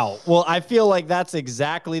 Wow. Well, I feel like that's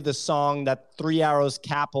exactly the song that Three Arrows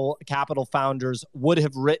Capital founders would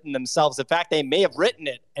have written themselves. In fact, they may have written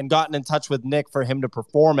it and gotten in touch with Nick for him to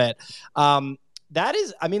perform it. That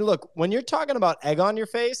is, I mean, look, when you're talking about egg on your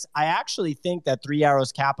face, I actually think that Three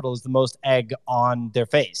Arrows Capital is the most egg on their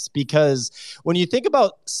face, because when you think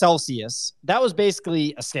about Celsius, that was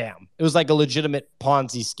basically a scam. It was like a legitimate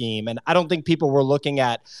Ponzi scheme. And I don't think people were looking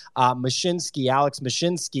at Alex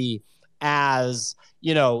Mashinsky, as,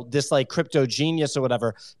 you know, this like crypto genius or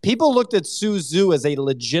whatever. People looked at Su Zhu as a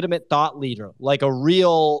legitimate thought leader, like a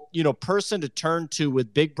real, you know, person to turn to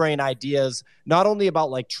with big brain ideas, not only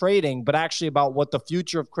about like trading, but actually about what the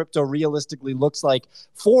future of crypto realistically looks like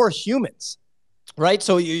for humans. Right.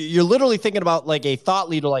 So you're literally thinking about like a thought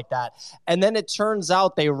leader like that. And then it turns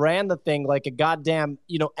out they ran the thing like a goddamn,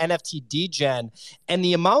 you know, NFT degen. And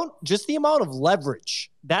the amount of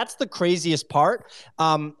leverage, that's the craziest part.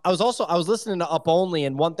 I was listening to Up Only,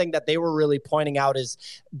 and one thing that they were really pointing out is,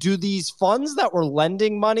 do these funds that were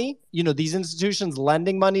lending money, you know, these institutions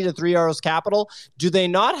lending money to Three Arrows Capital, do they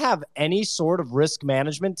not have any sort of risk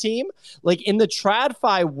management team? Like in the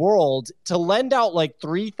TradFi world, to lend out like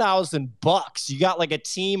 $3,000, you got like a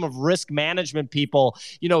team of risk management people,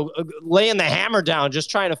 you know, laying the hammer down,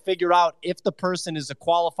 just trying to figure out if the person is a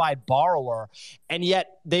qualified borrower. And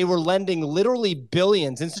yet they were lending literally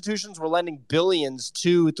billions. Institutions were lending billions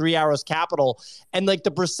to Three Arrows Capital. And like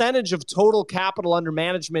the percentage of total capital under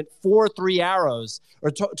management for Three Arrows,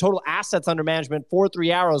 or total assets under management for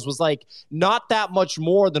Three Arrows, was like not that much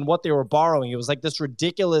more than what they were borrowing. It was like this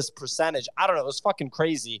ridiculous percentage. I don't know. It was fucking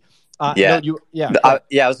crazy. I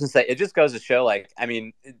was gonna say, it just goes to show, like, I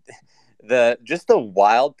mean, the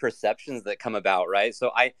wild perceptions that come about, right?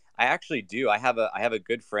 So I actually do. I have a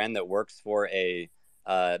good friend that works for a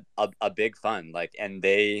big fund, like, and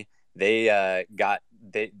they got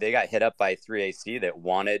hit up by 3AC that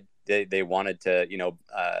wanted to, you know,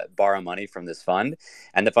 borrow money from this fund,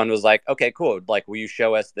 and the fund was like, okay, cool, like, will you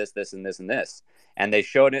show us this and this and this? And they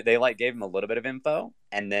showed it. They like gave them a little bit of info,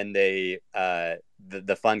 and then they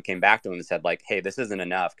the fund came back to them and said, like, hey, this isn't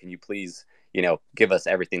enough. Can you please, you know, give us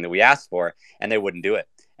everything that we asked for? And they wouldn't do it.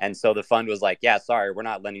 And so the fund was like, yeah, sorry, we're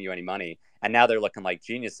not lending you any money. And now they're looking like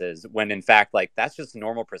geniuses, when in fact, like, that's just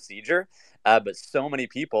normal procedure. But so many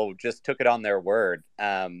people just took it on their word.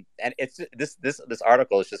 And it's this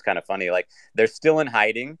article is just kind of funny. Like, they're still in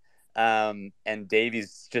hiding. And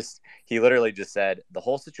Davies he literally just said, the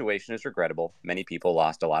whole situation is regrettable. Many people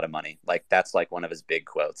lost a lot of money. Like, that's like one of his big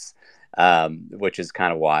quotes, which is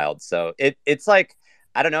kind of wild. So it's like,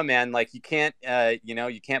 I don't know, man. Like, you can't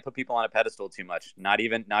put people on a pedestal too much. Not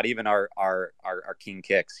even our king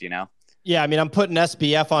kicks, you know? Yeah, I mean, I'm putting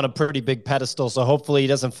SBF on a pretty big pedestal, so hopefully he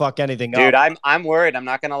doesn't fuck anything up. Dude, I'm worried. I'm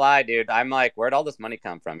not gonna lie, dude. I'm like, where'd all this money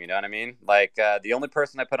come from? You know what I mean? Like, the only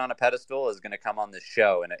person I put on a pedestal is gonna come on this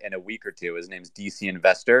show in a week or two. His name's DC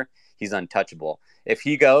Investor. He's untouchable. If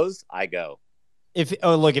he goes, I go. If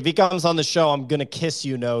he comes on the show, I'm gonna kiss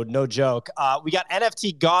you, no joke. We got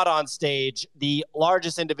NFT God on stage, the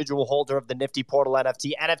largest individual holder of the Nifty Portal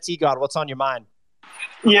NFT. NFT God, what's on your mind?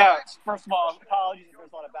 Yeah, first of all, apologies if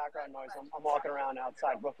there's a lot of background noise. I'm walking around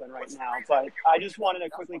outside Brooklyn right now, but I just wanted to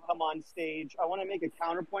quickly come on stage. I want to make a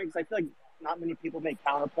counterpoint, because I feel like not many people make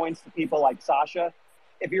counterpoints to people like Sasha.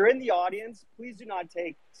 If you're in the audience, please do not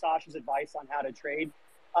take Sasha's advice on how to trade.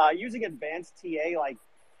 Using advanced TA like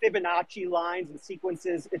Fibonacci lines and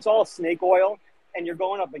sequences, it's all snake oil, and you're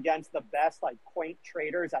going up against the best, like, quaint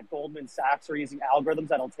traders at Goldman Sachs who are using algorithms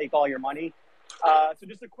that'll take all your money. So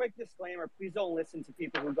just a quick disclaimer, please don't listen to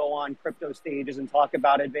people who go on crypto stages and talk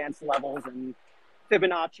about advanced levels and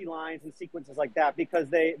Fibonacci lines and sequences like that, because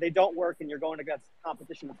they don't work, and you're going against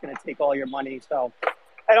competition that's going to take all your money. So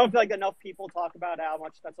I don't feel like enough people talk about how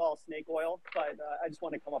much that's all snake oil, but I just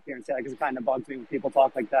want to come up here and say that, because it kind of bugs me when people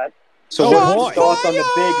talk like that. So what's your thoughts on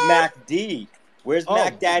the big Mac D? Where's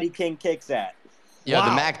Mac Daddy King Kicks at? Yeah,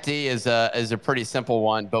 the MACD is a pretty simple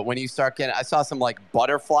one, but when you start getting, I saw some like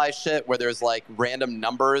butterfly shit where there's like random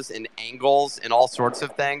numbers and angles and all sorts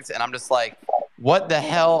of things, and I'm just like, what the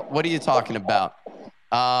hell? What are you talking about?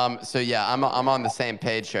 So yeah, I'm on the same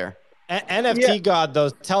page here. NFT God, though,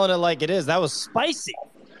 telling it like it is, that was spicy.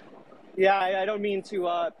 Yeah, I don't mean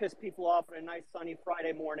to piss people off on a nice sunny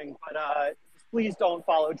Friday morning, but please don't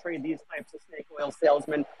trade these types of snake oil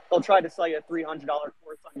salesmen. They'll try to sell you a $300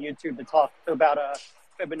 course on YouTube to talk about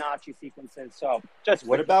Fibonacci sequences. So just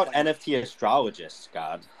what about NFT astrologists,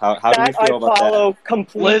 God? How do you feel about that? I follow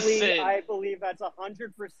completely. Listen. I believe that's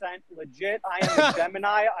 100% legit. I am a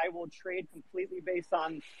Gemini. I will trade completely based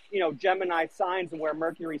on, Gemini signs and where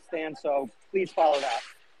Mercury stands. So please follow that.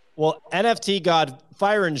 Well, NFT God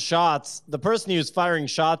firing shots. The person he was firing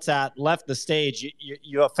shots at left the stage.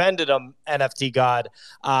 You offended him, NFT God.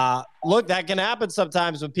 Look, that can happen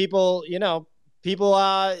sometimes when people,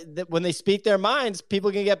 when they speak their minds,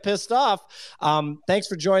 people can get pissed off. Thanks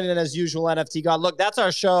for joining in as usual, NFT God. Look, that's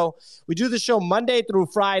our show. We do the show Monday through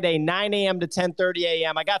Friday, 9 a.m. to 10:30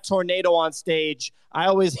 a.m. I got Tornado on stage.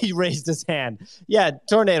 He raised his hand. Yeah,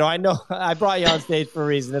 Tornado, I know I brought you on stage for a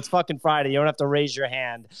reason. It's fucking Friday. You don't have to raise your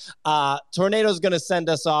hand. Tornado's going to send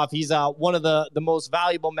us off. He's one of the most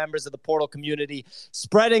valuable members of the Portal community,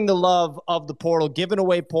 spreading the love of the Portal, giving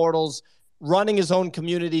away portals, running his own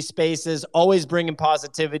community spaces, always bringing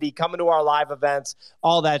positivity, coming to our live events,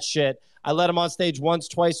 all that shit. I let him on stage once,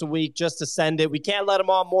 twice a week just to send it. We can't let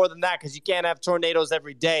him on more than that because you can't have tornadoes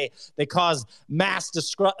every day. They cause mass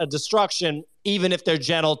destruction, even if they're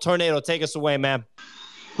gentle. Tornado, take us away, man.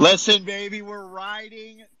 Listen, baby, we're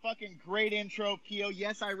riding. Fucking great intro, Keo.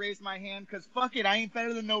 Yes, I raised my hand because fuck it, I ain't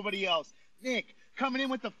better than nobody else. Nick, coming in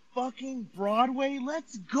with the fucking Broadway.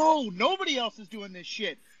 Let's go. Nobody else is doing this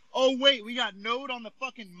shit. Oh, wait, we got Node on the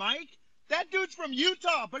fucking mic? That dude's from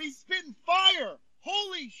Utah, but he's spitting fire.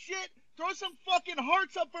 Holy shit. Throw some fucking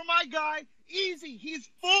hearts up for my guy. Easy. He's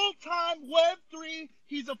full-time Web3.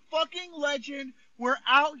 He's a fucking legend. We're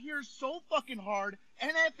out here so fucking hard.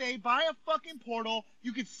 NFA, buy a fucking portal.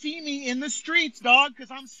 You could see me in the streets, dog,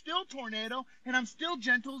 because I'm still Tornado, and I'm still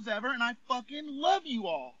gentle as ever, and I fucking love you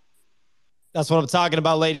all. That's what I'm talking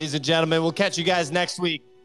about, ladies and gentlemen. We'll catch you guys next week.